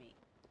supposed to meet.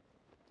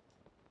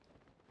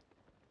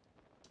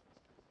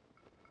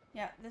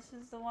 Yeah, this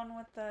is the one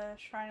with the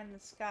shrine in the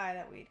sky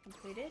that we'd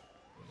completed.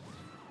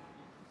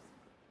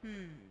 I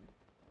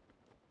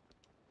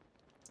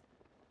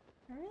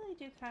really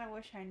do kind of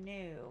wish I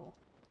knew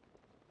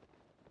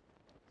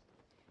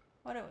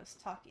what it was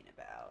talking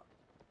about.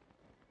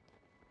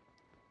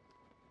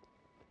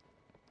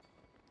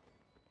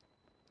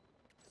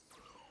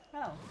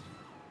 Oh.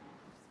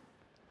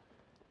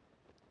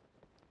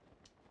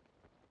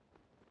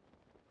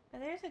 But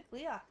there's a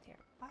Gleeok there.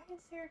 Why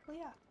is there a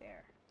Gleeok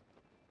there?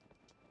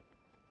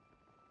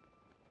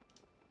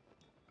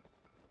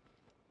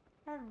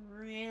 I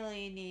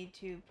really need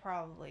to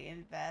probably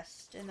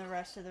invest in the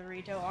rest of the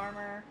Rito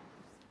armor.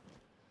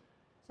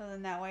 So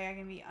then that way I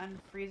can be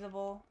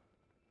unfreezable.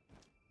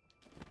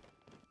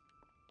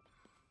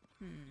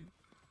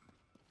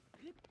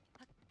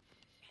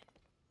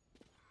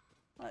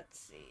 Let's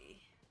see.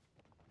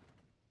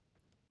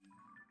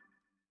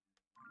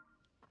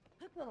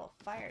 A little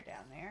fire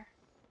down there.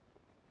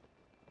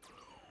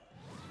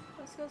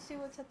 Let's go see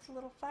what sets a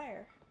little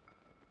fire.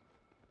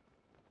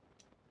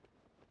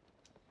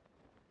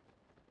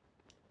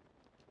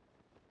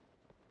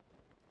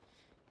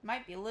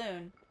 Might be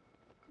Loon.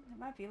 It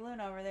might be Loon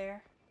over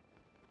there.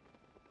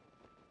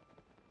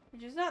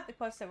 Which is not the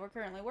quest that we're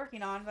currently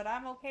working on, but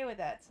I'm okay with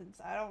that since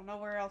I don't know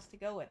where else to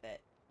go with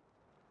it.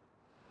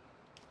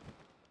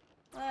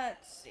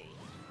 Let's see.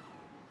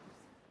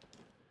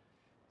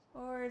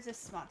 Or is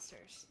this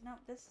monsters? No,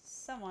 this is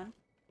someone.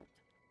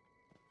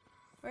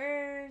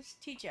 Where's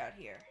Teach out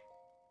here?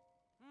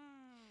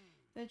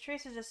 The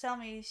traces of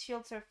Selmie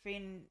shield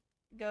surfing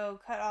go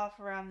cut off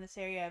around this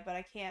area, but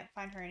I can't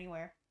find her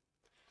anywhere.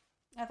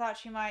 I thought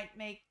she might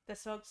make the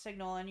smoke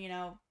signal and, you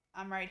know,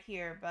 I'm right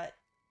here, but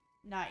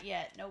not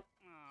yet. Nope.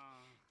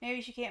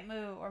 Maybe she can't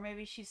move, or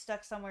maybe she's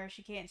stuck somewhere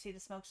she can't see the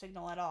smoke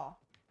signal at all.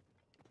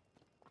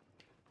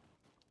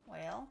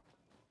 Well.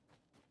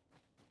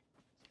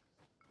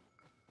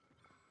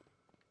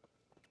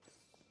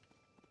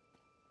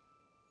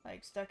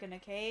 Like stuck in a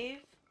cave?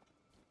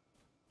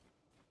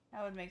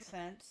 That would make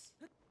sense.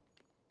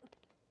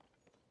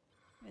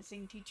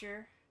 Missing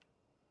teacher.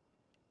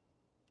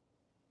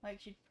 Like,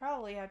 she'd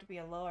probably have to be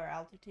a lower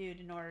altitude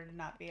in order to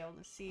not be able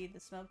to see the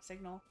smoke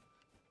signal.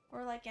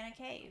 Or like in a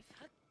cave.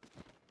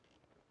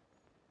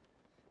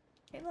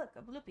 Hey look,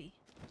 a bloopy.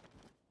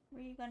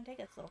 Where are you gonna take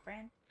us, little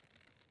friend?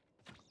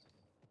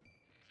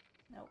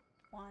 Nope.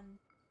 One.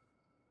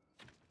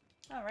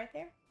 Oh, right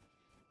there?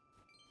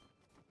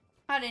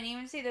 I didn't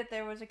even see that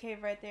there was a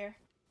cave right there.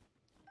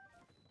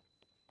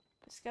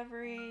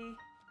 Discovery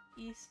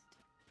East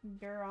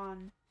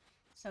Biron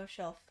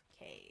Snowshelf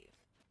Cave.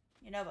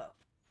 Medoh.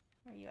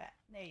 Where are you at?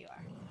 There you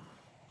are.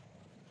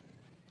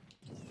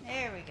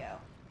 There we go.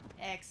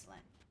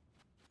 Excellent.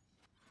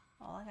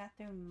 Well, I got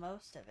through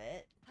most of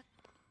it.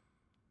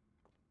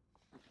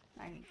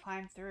 I can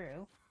climb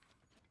through.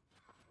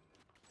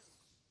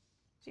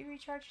 Is he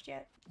recharged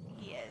yet?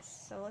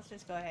 Yes. So let's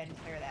just go ahead and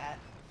clear that.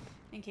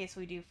 In case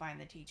we do find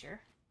the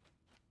teacher.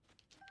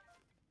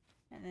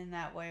 And then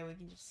that way we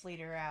can just lead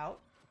her out.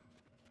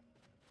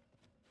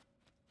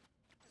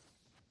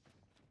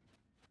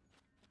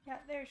 Yeah,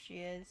 there she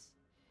is.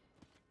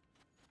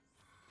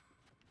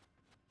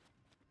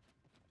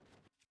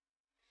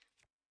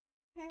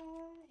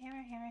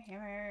 Hammer, hammer,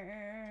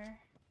 hammer.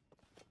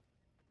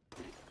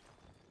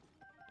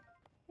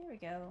 There we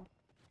go.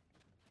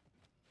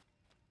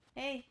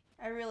 Hey,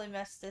 I really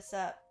messed this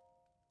up.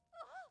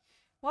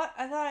 What?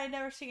 I thought I'd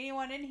never seen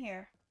anyone in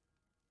here.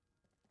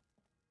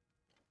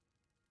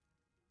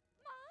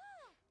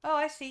 Oh,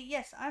 I see.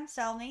 Yes, I'm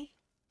Selmie.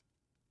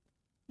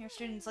 Your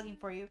student's looking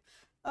for you.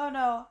 Oh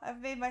no,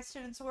 I've made my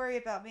students worry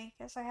about me.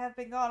 Guess I have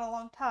been gone a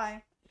long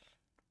time.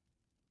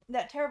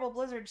 That terrible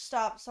blizzard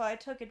stopped, so I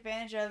took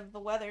advantage of the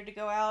weather to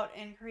go out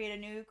and create a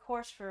new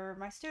course for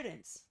my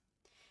students.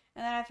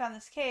 And then I found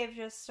this cave,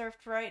 just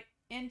surfed right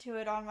into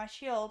it on my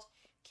shield.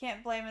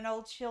 Can't blame an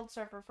old shield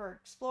surfer for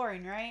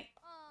exploring, right?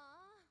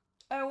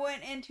 I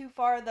went in too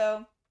far,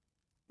 though,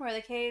 where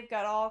the cave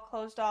got all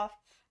closed off.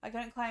 I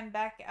couldn't climb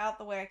back out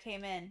the way I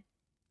came in.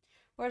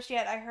 Worse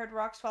yet, I heard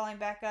rocks falling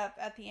back up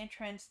at the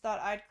entrance, thought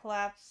I'd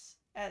collapse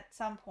at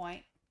some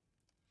point.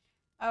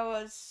 I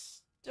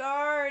was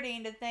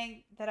starting to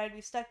think that I'd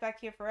be stuck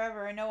back here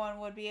forever and no one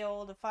would be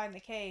able to find the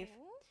cave.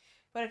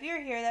 But if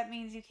you're here, that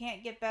means you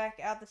can't get back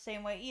out the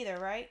same way either,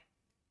 right?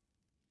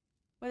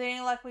 With any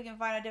luck, we can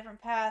find a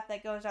different path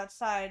that goes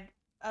outside.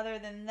 Other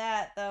than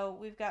that, though,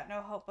 we've got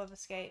no hope of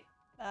escape.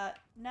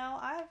 No,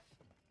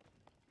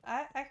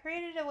 I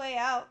created a way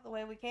out the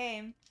way we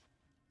came.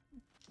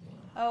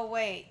 Oh,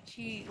 wait.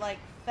 She, like,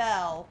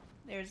 fell.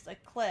 There's a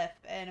cliff,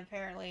 and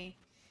apparently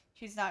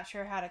she's not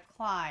sure how to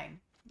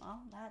climb. Well,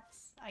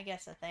 that's, I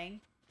guess, a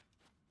thing.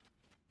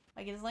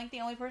 Like, is Link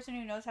the only person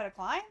who knows how to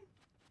climb?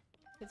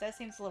 Because that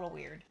seems a little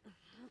weird.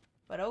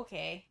 But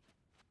okay.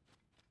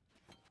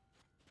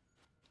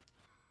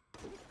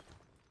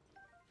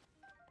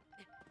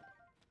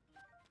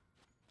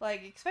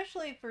 Like,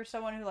 especially for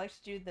someone who likes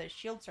to do the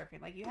shield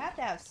surfing. Like, you have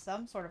to have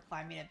some sort of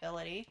climbing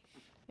ability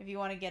if you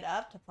want to get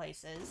up to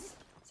places.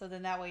 so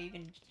then that way you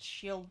can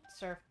shield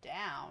surf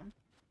down.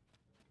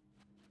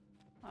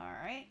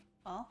 Alright,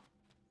 well.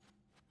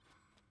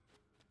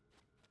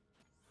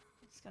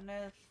 Just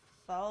gonna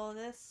follow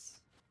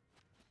this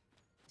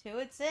to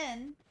its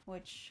end,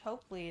 which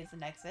hopefully is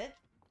an exit.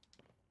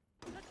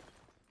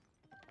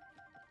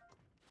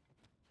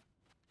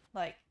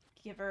 Like,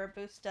 give her a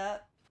boost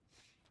up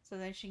so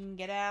then she can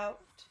get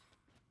out.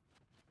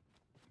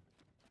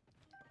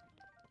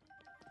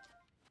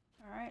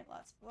 Alright,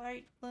 lots of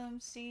light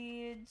bloom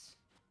seeds.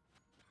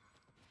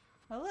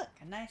 Oh look,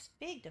 a nice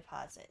big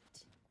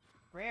deposit.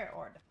 Rare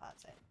ore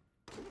deposit.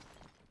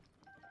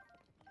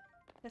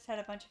 This had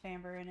a bunch of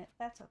amber in it.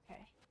 That's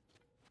okay.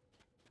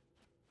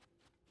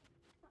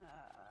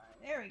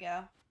 There we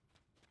go.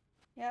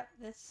 Yep,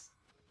 this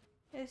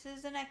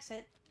is an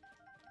exit.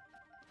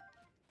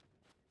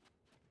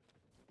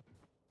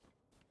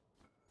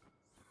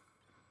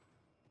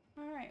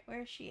 Alright,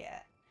 where's she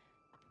at?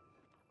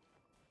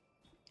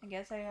 I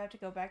guess I have to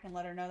go back and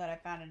let her know that I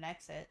found an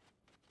exit.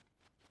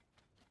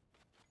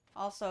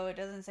 Also, it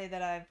doesn't say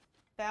that I've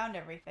found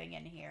everything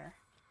in here.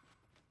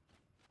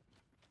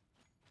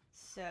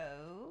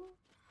 So,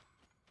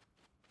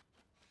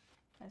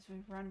 as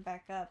we run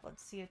back up,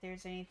 let's see if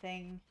there's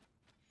anything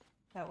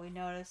that we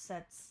notice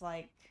that's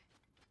like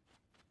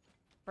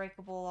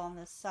breakable on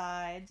the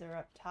sides or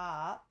up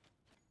top.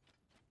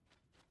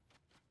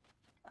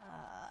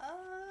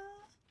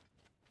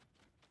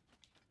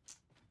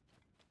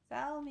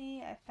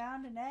 Selmie, I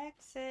found an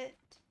exit.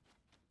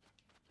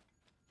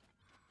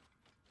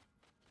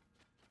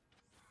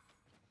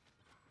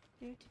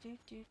 Do do do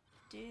do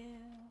do.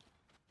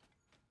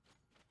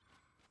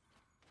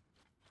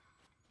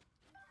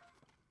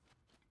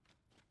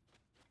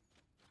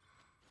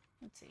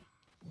 Let's see.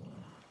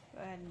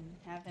 Go ahead and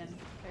have him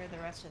clear the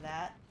rest of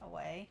that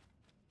away.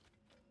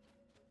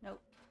 Nope.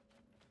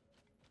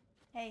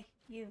 Hey,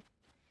 you.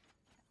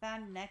 I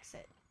found an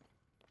exit.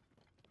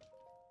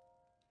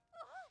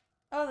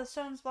 Oh, the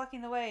stone's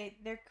blocking the way.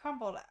 They're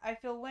crumbled. I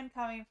feel wind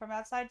coming from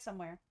outside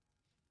somewhere.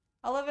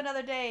 I'll live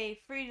another day,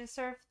 free to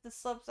surf the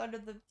slopes under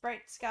the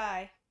bright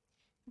sky.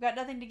 I've got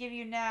nothing to give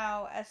you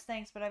now as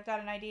thanks, but I've got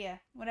an idea.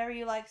 Whenever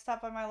you like,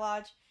 stop by my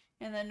lodge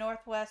in the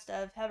northwest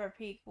of Hebra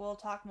Peak. We'll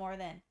talk more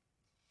then.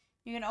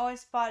 You can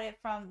always spot it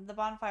from the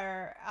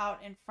bonfire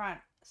out in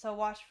front, so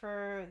watch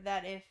for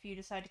that if you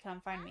decide to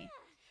come find me.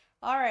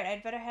 Alright,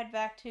 I'd better head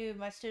back to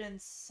my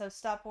students, so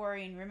stop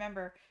worrying.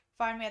 Remember,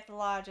 find me at the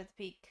lodge at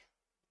the peak.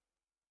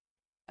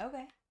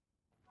 Okay.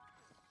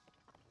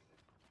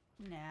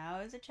 Now,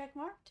 is it check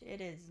marked?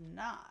 It is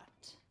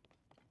not.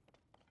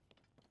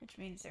 Which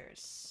means there's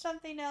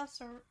something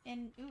else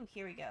in... Ooh,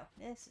 here we go.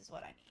 This is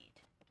what I need.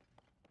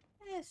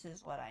 This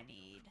is what I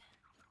need.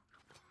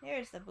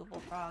 There's the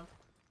booble frog.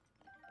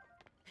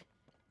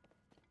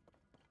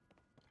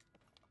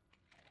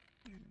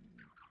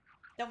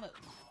 Don't move.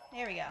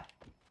 There we go.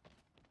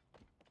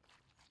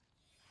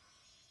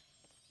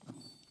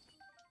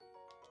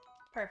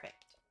 Perfect.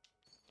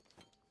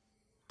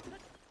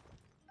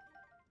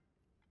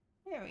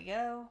 There we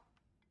go.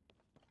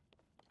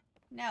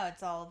 Now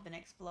it's all been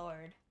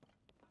explored.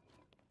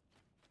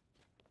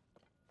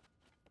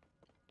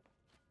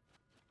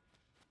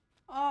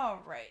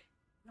 Alright.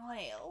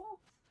 Well,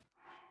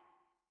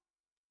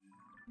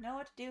 know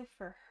what to do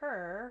for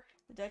her.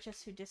 The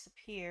Duchess who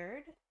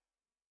disappeared.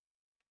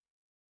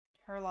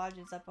 Her lodge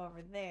is up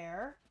over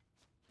there.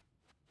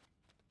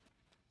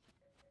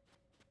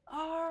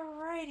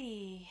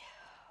 Alrighty.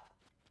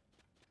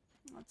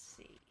 Let's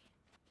see.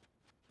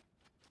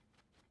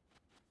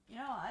 You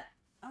know what?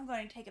 I'm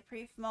going to take a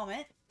brief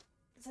moment,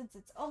 since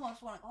it's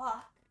almost 1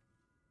 o'clock.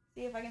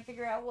 See if I can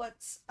figure out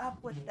what's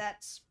up with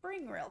that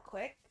spring real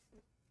quick.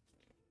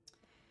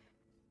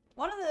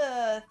 One of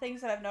the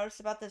things that I've noticed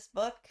about this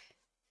book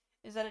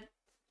is that it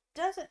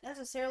doesn't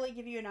necessarily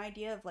give you an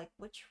idea of like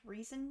which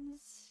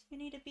reasons you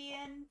need to be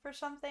in for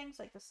some things,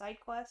 like the side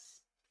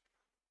quests.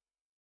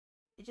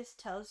 It just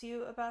tells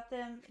you about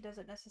them. It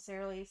doesn't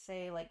necessarily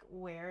say like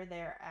where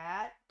they're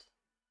at.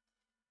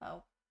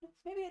 Oh,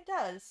 maybe it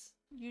does.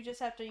 You just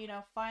have to, you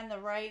know, find the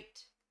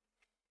right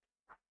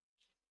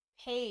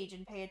page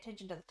and pay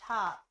attention to the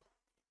top.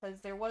 Because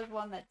there was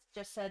one that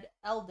just said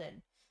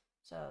Eldon.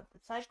 So, the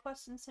side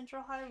quest in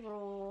Central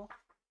Hyrule.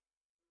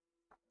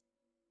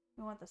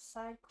 We want the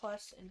side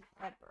quest in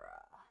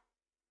Hebra.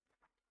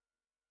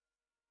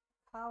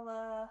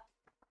 Kala.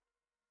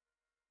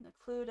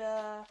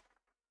 Nakluda.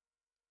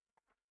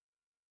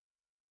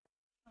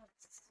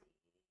 Let's see.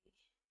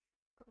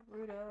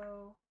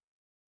 Rito.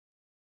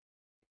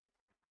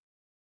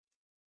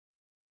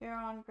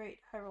 Biron, Great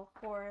Hyrule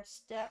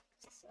Forest,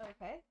 Depths.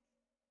 Okay.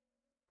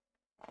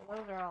 So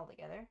those are all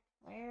together.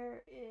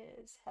 Where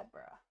is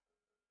Hebra?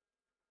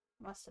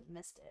 Must have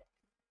missed it.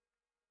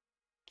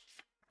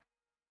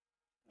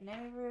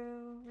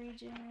 Nehru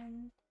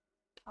region.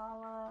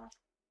 Ala.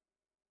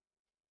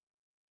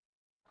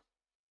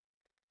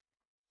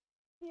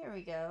 Here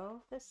we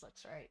go. This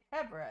looks right.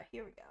 Hebra.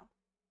 Here we go.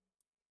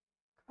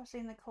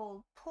 Crossing the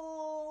cold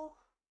pool.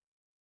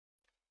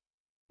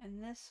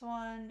 And this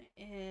one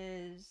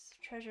is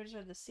Treasures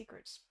of the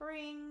Secret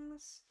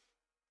Springs.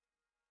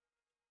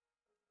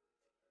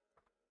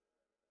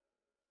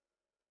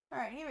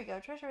 Alright, here we go.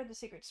 Treasure of the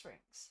Secret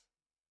Springs.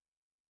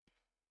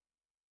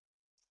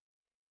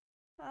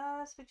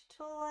 Speak to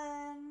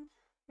Tulin.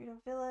 Rito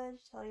Village.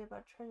 Tell you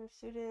about treasure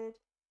suited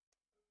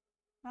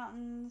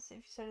mountains. If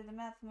you study the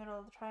map, the middle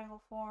of the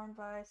triangle formed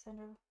by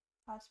center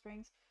hot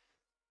springs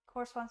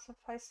corresponds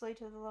precisely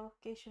to the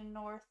location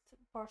north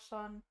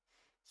Borson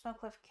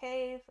Snowcliff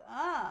Cave.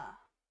 Ah!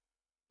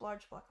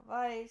 Large block of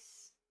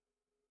ice.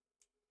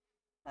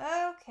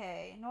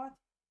 Okay, North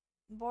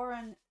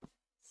Boron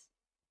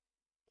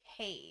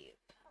Cave.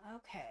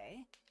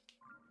 Okay.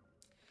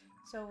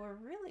 So we're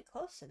really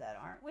close to that,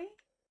 aren't we?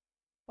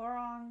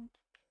 Boron.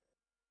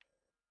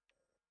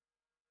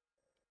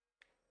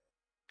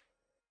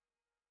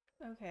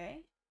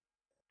 Okay.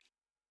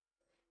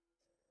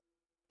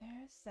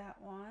 There's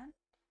that one.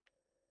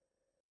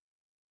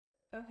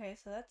 Okay,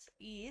 so that's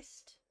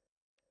east.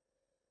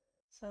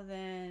 So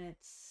then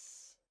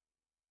it's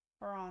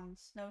Biron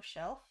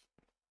Snowshelf.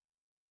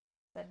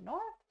 Is that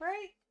north,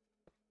 right?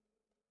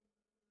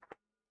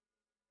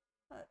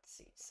 Let's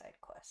see, side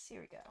quests.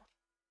 Here we go.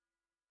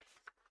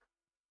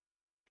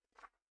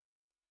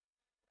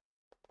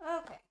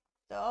 Okay,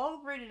 so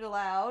I'll read it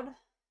aloud.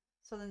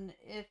 So then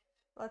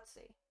let's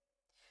see.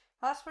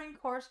 Hot Spring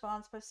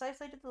corresponds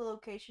precisely to the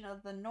location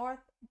of the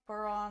North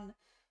Biron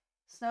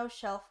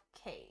Snowshelf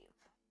Cave.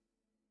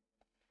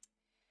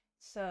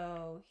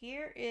 So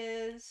here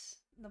is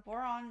the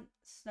Boron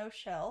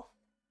Snowshelf.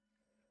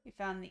 We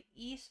found the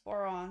East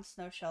Boron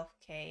Snowshelf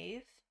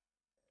Cave.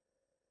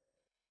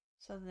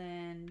 So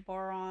then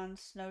Boron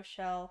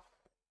Snowshelf.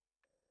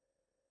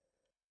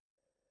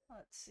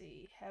 Let's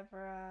see,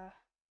 Hebra.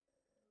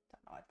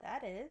 Don't know what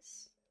that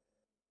is.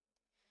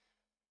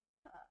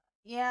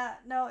 Yeah,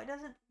 no, it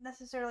doesn't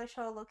necessarily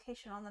show a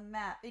location on the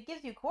map. It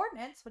gives you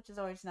coordinates, which is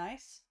always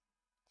nice.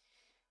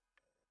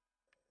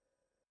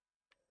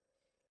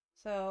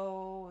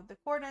 So the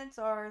coordinates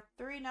are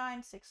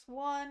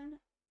 3961.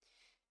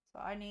 So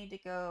I need to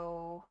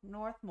go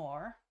north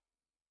more.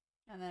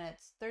 And then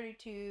it's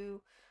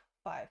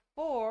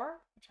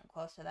 3254, which I'm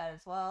close to that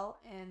as well.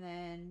 And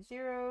then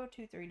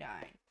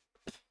 0239.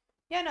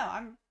 Yeah, no,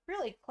 I'm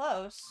really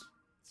close.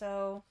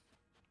 So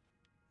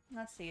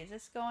let's see, is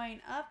this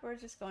going up or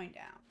is this going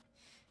down?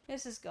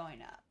 This is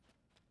going up.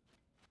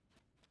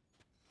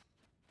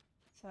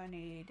 So I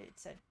need, it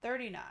said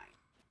 39.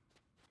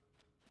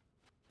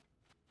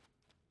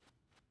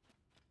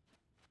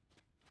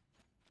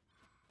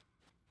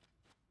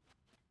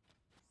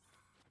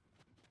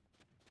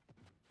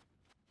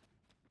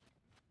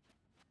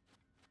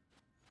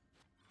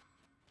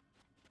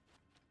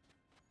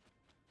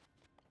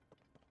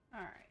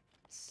 Alright,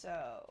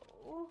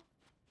 so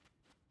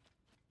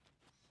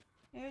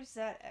here's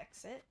that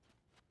exit.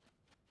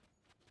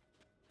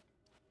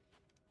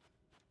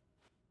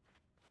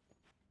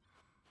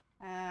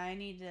 I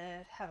need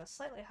to have a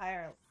slightly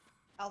higher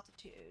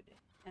altitude,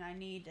 and I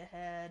need to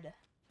head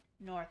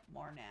north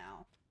more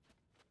now.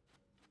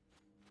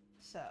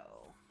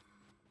 So,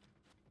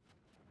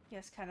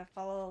 just kind of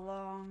follow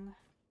along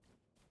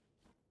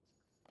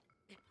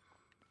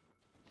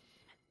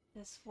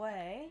this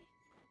way.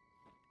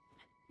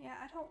 Yeah,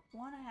 I don't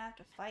want to have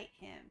to fight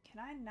him. Can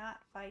I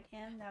not fight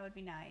him? That would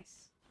be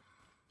nice.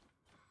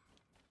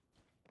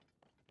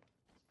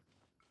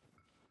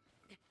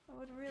 I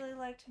would really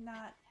like to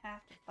not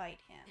have to fight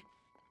him.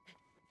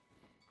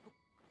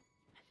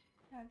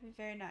 That would be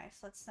very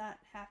nice. Let's not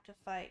have to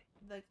fight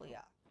the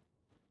Gleeok.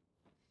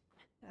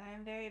 I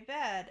am very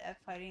bad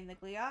at fighting the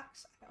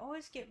Gleeoks. I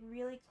always get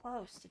really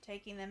close to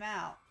taking them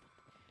out.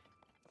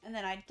 And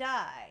then I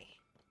die.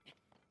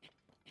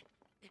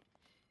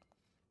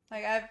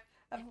 Like, I've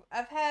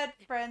had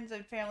friends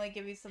and family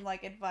give me some,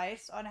 like,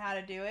 advice on how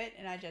to do it,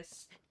 and I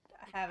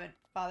haven't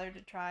bothered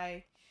to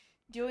try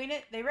doing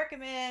it. They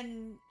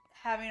recommend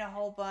having a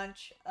whole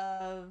bunch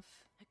of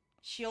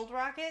shield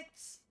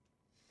rockets,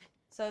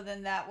 so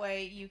then that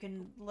way you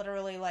can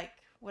literally, like,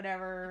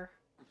 whenever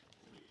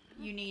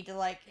you need to,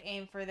 like,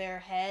 aim for their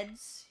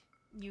heads,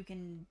 you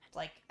can,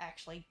 like,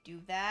 actually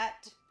do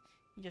that.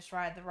 You just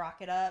ride the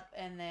rocket up,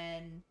 and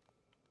then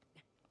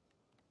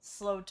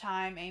slow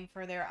time, aim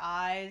for their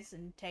eyes,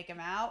 and take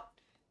them out,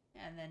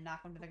 and then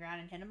knock them to the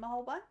ground and hit them a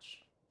whole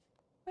bunch.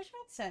 Which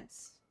makes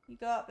sense. You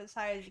go up as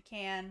high as you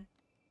can,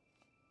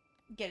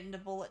 get into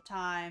bullet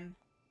time,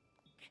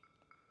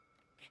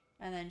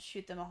 and then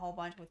shoot them a whole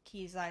bunch with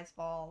Key's ice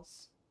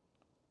balls.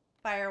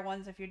 Fire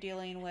ones if you're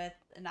dealing with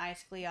an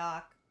ice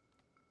Gleeok.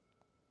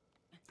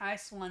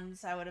 Ice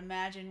ones, I would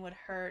imagine, would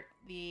hurt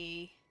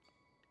the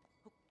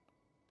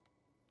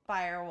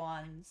fire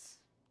ones.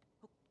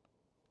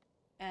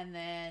 And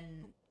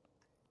then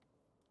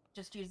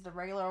just use the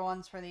regular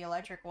ones for the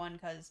electric one,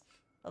 because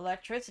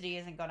electricity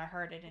isn't going to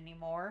hurt it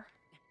anymore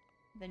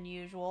than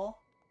usual.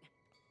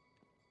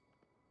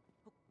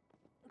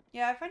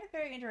 Yeah, I find it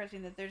very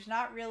interesting that there's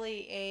not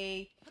really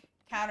a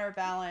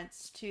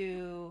counterbalance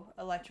to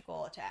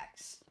electrical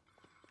attacks.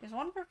 There's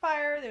one for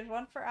fire, there's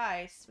one for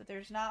ice, but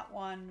there's not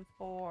one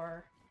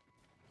for...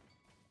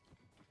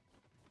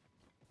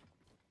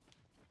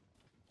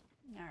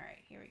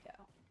 Alright, here we go.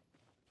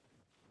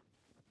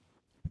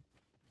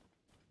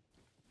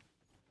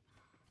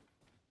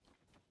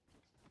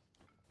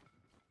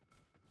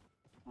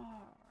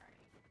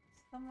 Alright.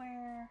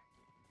 Somewhere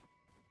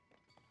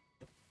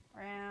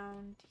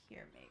around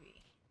here,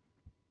 maybe.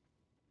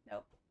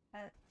 Nope.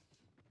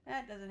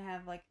 That doesn't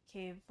have, like, a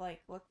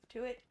cave-like look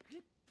to it.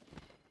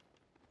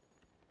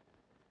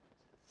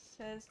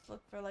 Says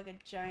look for, like, a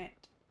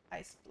giant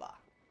ice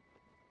block.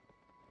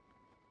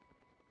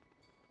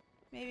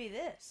 Maybe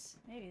this.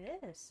 Maybe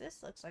this.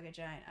 This looks like a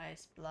giant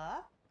ice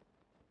block.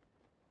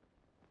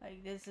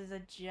 Like, this is a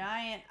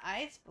giant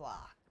ice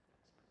block.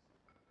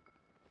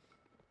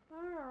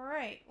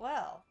 Alright,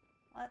 well,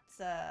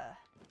 let's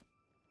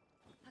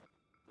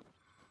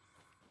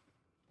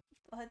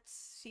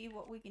see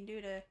what we can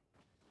do to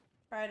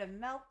try to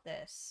melt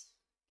this.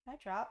 Can I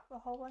drop a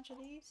whole bunch of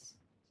these?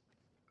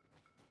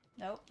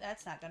 Nope,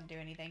 that's not gonna do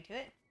anything to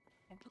it.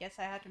 I guess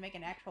I have to make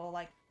an actual,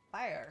 like,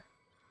 fire.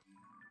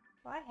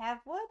 Do I have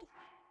wood?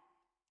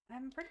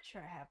 I'm pretty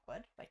sure I have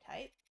wood by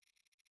type.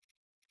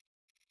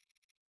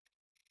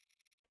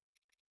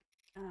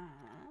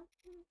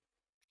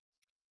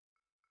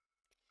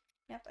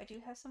 Yep, I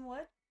do have some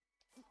wood.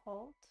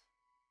 Hold.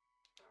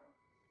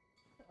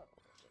 So,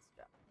 just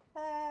drop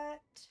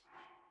that.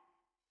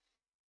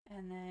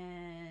 And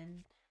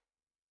then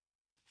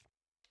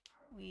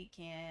we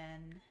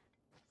can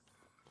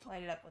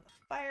light it up with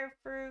a fire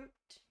fruit.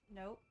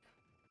 Nope.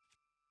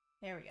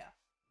 There we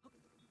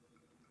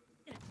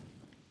go.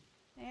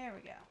 There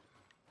we go.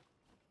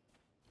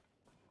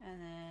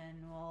 And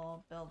then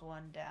we'll build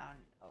one down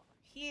over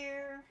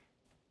here.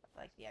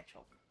 Like the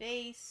actual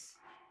base.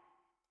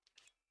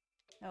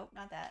 Nope,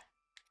 not that.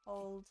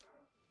 Hold.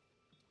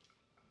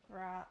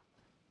 Drop.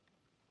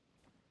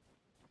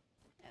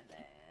 And then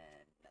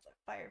another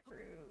fire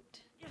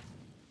fruit.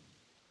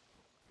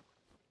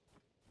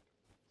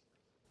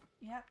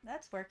 Yep,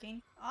 that's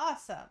working.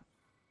 Awesome.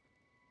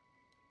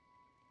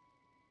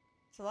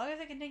 So long as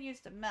it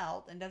continues to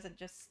melt and doesn't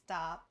just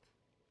stop,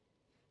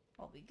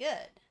 we'll be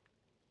good.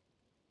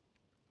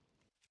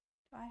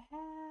 Do I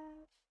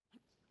have...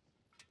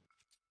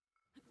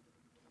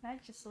 Can I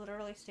just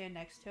literally stand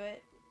next to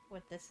it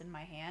with this in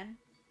my hand?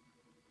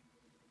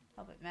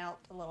 Help it melt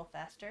a little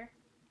faster?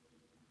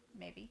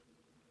 Maybe.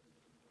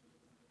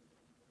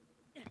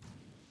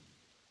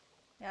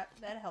 Yep,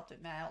 that helped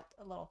it melt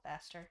a little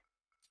faster.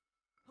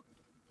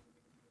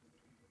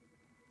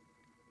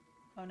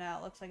 Oh no,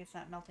 it looks like it's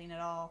not melting at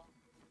all.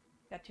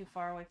 Got too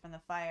far away from the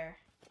fire.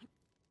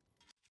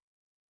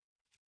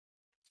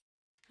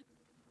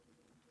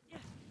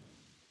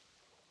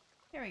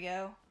 There we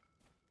go.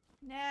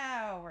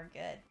 Now we're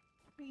good.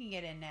 We can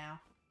get in now.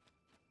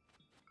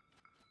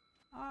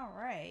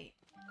 Alright.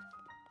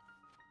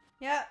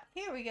 Yep,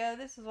 here we go.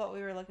 This is what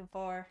we were looking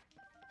for.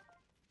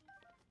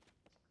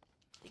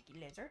 Sticky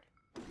lizard.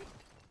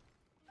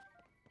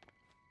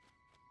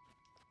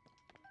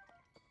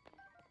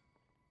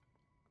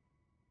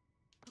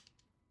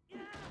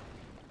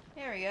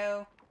 There we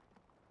go.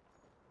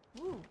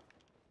 Woo.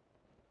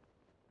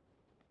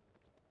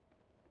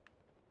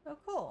 Oh,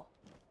 cool.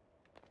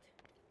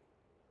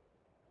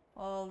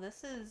 Well,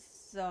 this is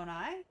Zone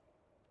I.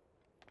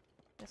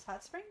 This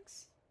hot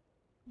springs?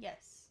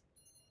 Yes.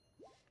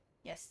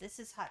 Yes, this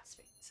is hot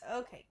springs.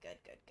 Okay, good,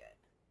 good,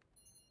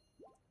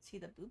 good. See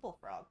the booble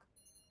frog.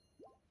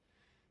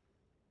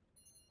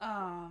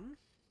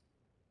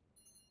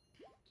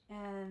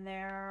 And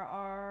there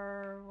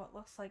are what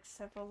looks like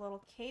several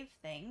little cave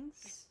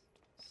things.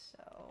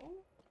 So,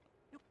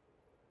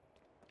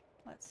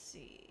 let's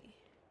see.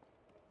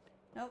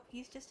 Nope,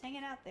 he's just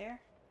hanging out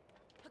there.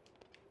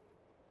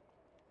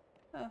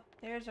 Oh,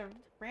 there's a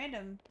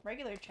random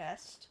regular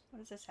chest. What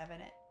does this have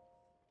in it?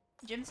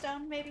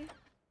 Gemstone, maybe?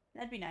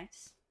 That'd be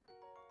nice.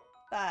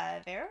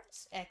 5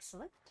 arrows.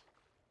 Excellent.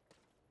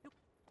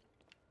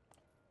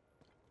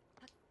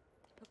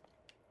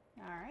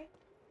 Alright.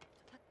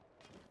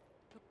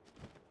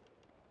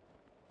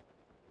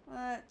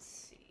 Let's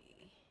see.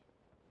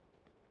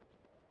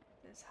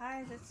 As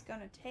high as it's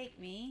gonna take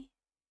me.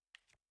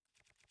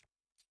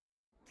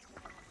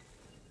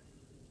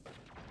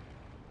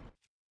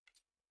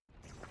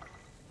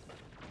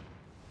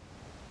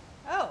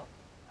 Oh!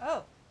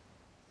 Oh!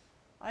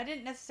 I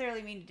didn't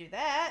necessarily mean to do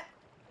that.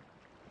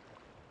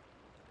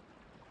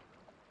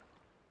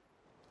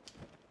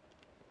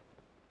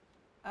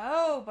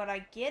 Oh, but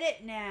I get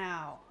it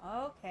now.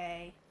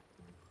 Okay.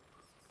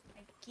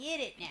 I get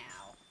it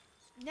now.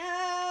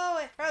 No,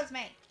 it froze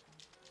me.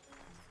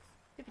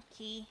 Stupid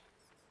key.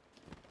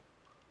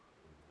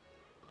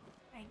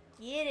 I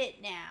get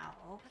it now.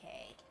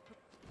 Okay.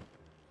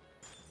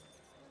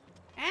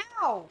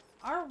 Ow!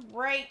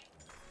 Alright.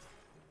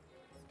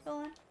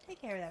 Tulin,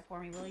 take care of that for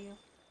me, will you?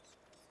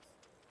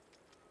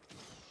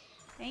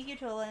 Thank you,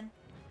 Tulin.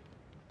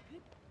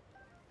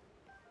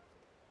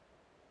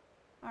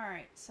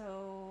 Alright,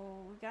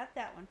 so we got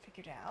that one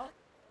figured out.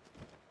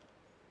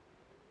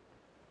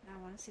 Now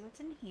I want to see what's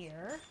in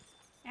here.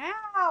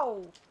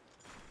 Ow!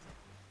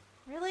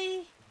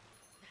 Really?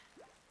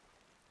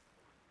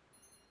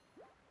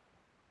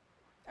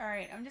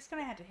 Alright, I'm just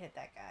gonna have to hit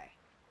that guy.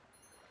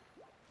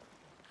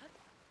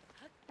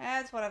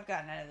 That's what I've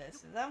gotten out of this,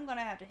 is I'm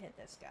gonna have to hit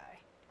this guy.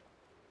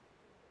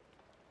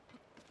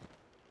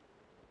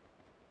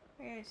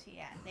 Where is he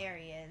at? There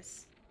he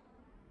is.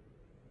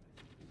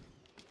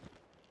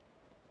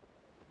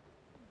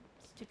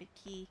 Stupid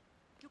key.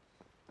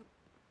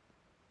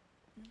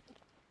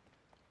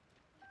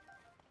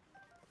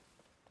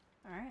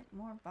 Alright,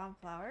 more bomb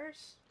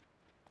flowers.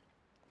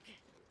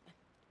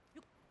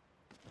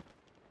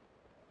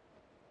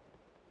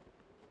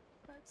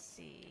 Let's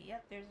see.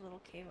 Yep, there's a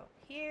little cave up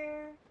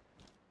here.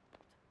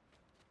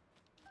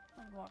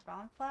 More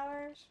bomb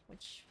flowers,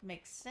 which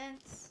makes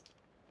sense.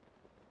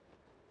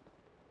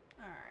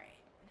 Alright.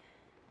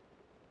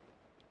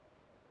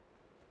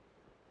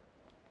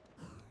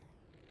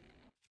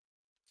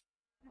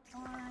 That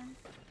one.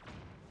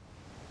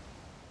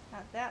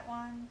 Not that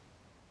one.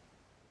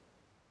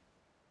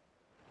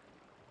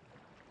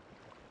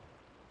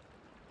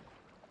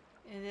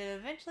 Is it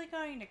eventually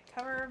going to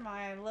cover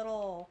my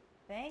little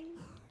thing?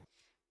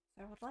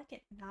 I would like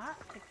it not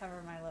to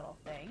cover my little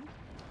thing.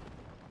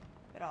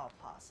 If at all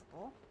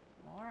possible.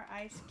 More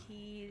ice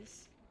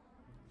keys.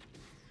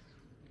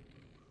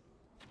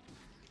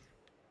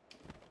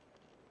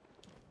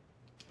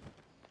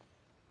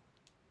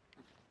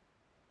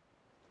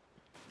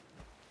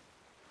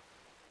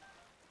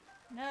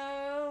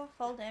 No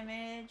fall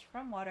damage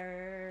from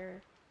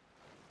water.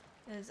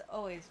 It is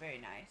always very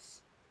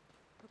nice.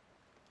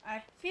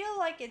 I feel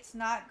like it's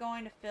not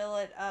going to fill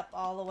it up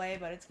all the way,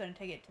 but it's going to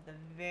take it to the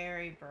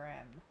very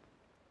brim.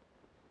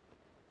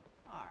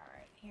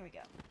 Alright, here we go.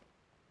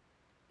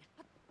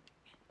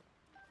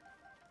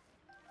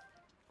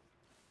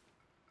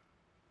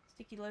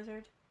 Sticky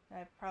lizard that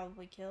I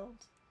probably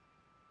killed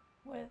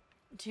with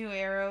 2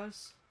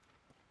 arrows.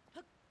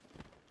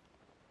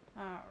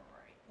 Alright,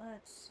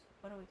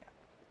 what do we got?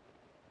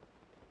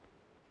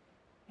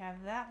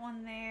 Have that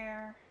one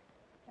there.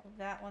 Have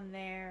that one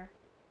there.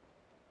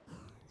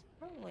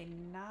 Probably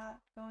not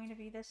going to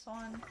be this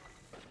one.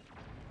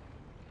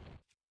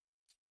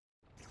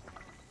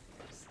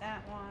 There's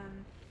that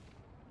one.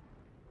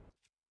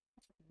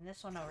 And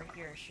this one over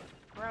here should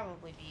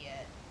probably be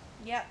it.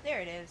 Yep, there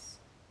it is.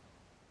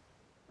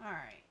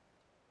 Alright.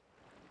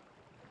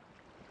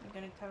 I'm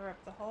gonna cover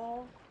up the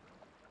hole.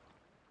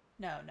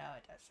 No, it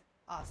doesn't.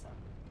 Awesome.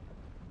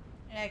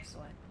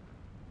 Excellent.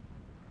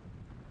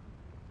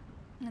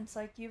 It's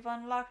like you've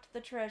unlocked the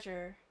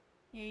treasure.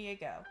 Here you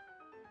go.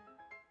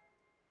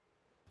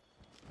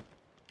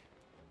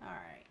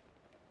 Alright.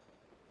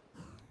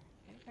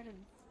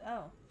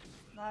 Oh,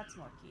 lots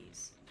more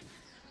keys.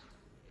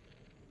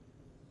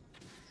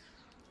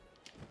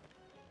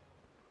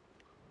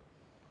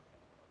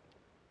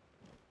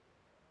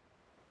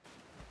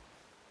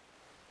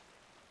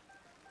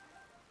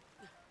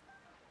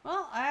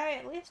 Well, I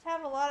at least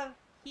have a lot of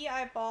key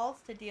eyeballs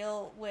to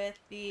deal with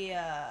the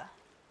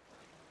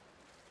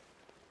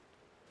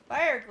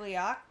fire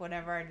gleeok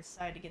whenever I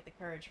decide to get the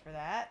courage for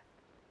that.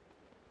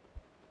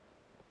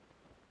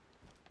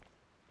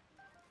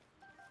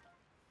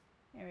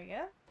 There we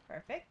go.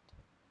 Perfect.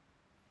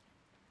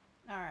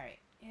 Alright.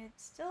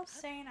 It's still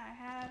saying I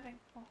haven't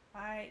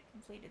quite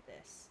completed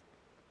this.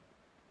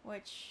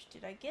 Which,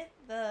 did I get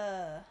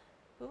the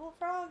Booble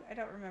Frog? I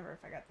don't remember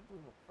if I got the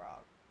Booble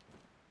Frog.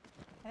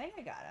 I think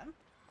I got him.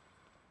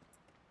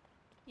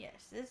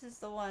 Yes, this is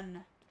the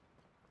one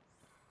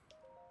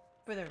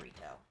for the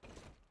Rito.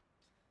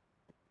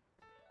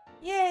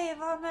 Yay,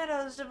 Von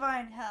Medoh's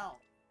Divine Helm.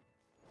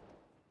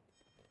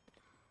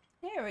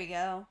 There we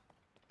go.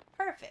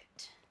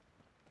 Perfect.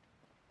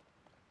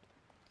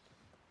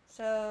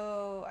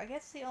 So, I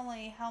guess the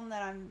only helm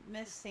that I'm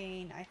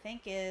missing, I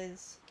think,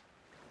 is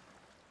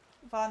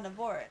Von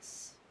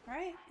Navorus,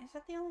 right? Is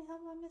that the only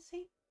helm I'm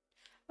missing?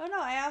 Oh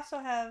no, I also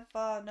have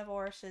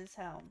Navorus's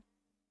helm.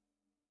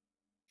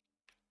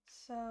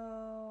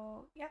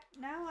 So, yep,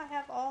 now I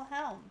have all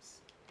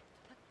helms.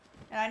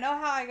 And I know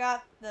how I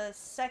got the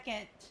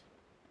second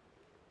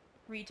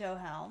Rito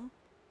helm.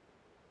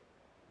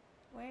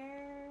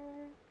 Where...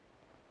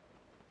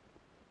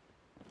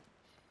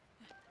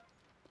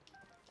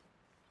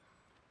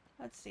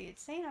 Let's see,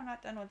 it's saying I'm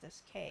not done with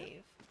this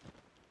cave.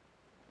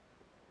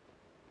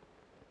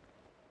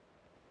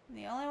 And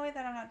the only way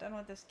that I'm not done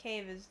with this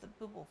cave is the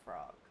Booble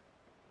Frog.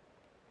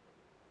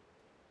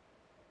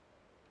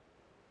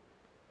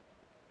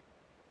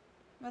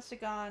 Must have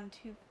gone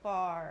too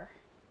far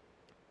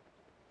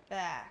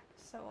back.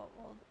 So what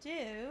we'll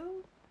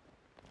do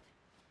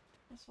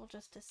is we'll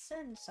just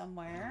ascend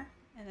somewhere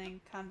and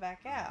then come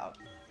back out.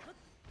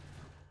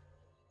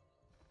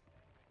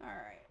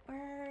 Alright,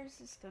 where is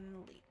this going to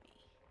lead me?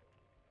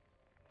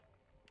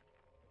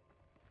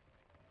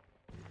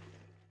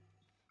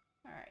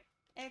 Alright,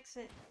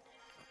 exit.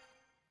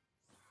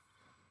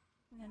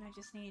 And then I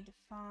just need to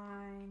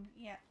find...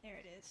 Yeah, there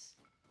it is.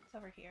 It's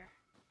over here.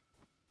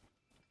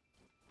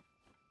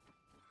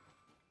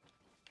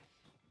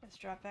 Let's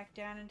drop back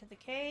down into the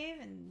cave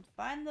and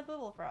find the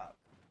bubble frog.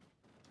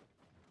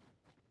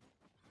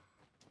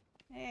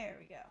 There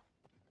we go.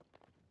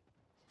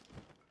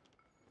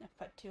 I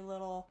put 2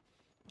 little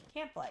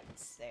camp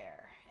lights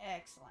there.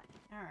 Excellent.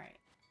 Alright.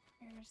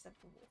 Where's the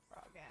bubble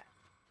frog at?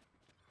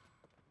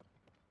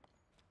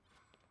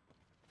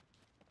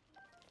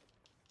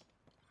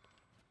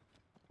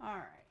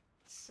 Alright,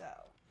 so.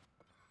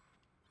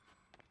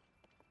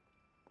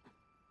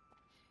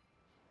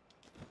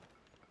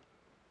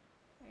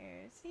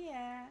 Where's he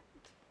at?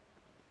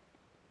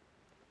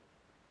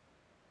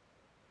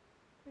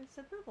 Where's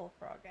the bubble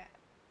frog at?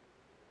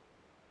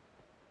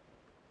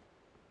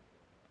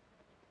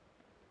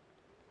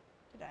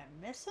 Did I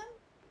miss him?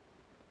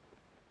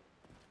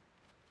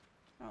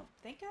 I don't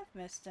think I've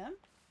missed him.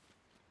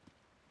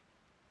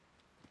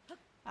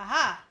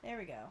 Aha! There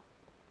we go.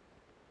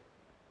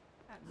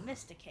 I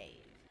missed a cave.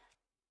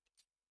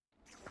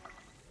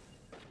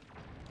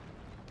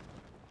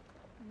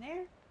 In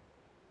there?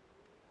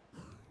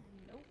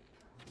 Nope.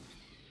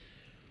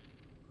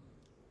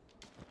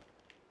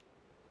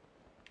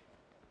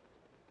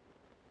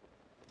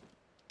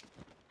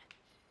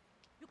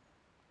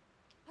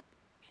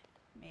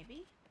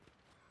 Maybe?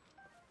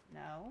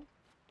 No.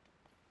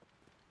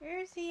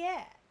 Where's he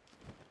at?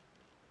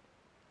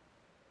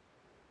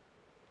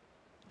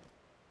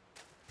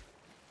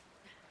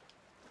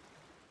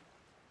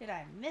 Did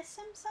I miss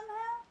him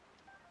somehow?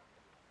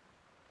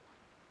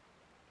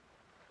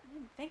 I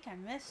didn't think I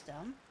missed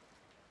him.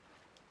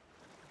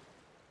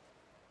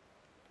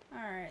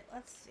 Alright,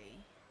 let's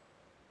see.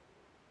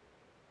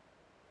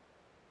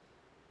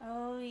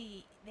 Oh,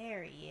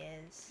 there he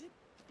is.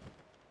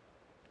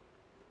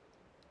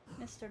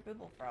 Mr.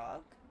 Booble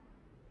Frog.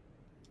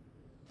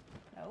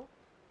 Nope.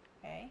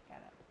 Okay, got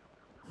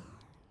it.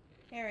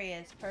 There he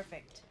is,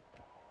 perfect.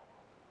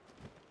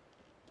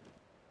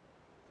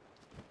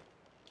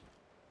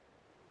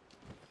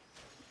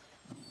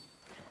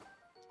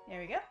 There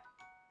we go.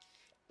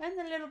 And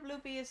the little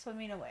bloopy is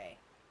swimming away.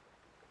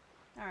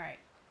 Alright.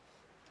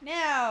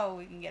 Now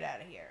we can get out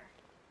of here.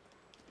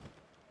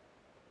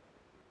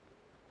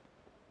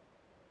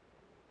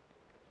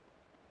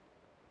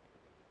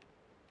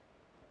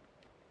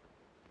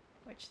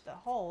 Which the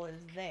hole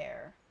is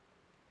there.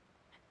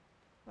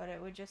 But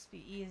it would just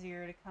be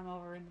easier to come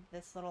over into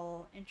this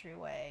little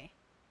entryway.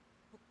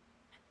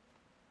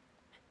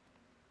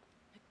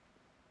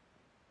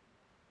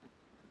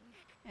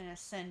 And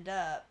ascend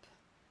up.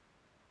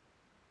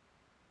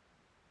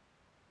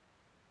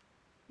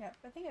 Yep,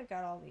 I think I've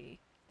got all the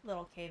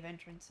little cave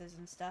entrances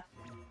and stuff.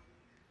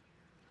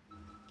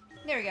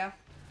 There we go.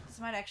 This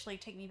might actually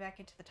take me back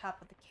into the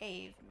top of the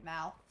cave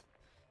mouth,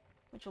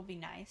 which will be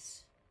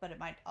nice. But it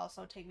might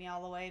also take me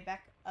all the way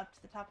back up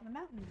to the top of the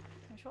mountain,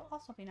 which will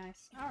also be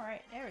nice.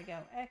 Alright, there we go.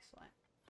 Excellent.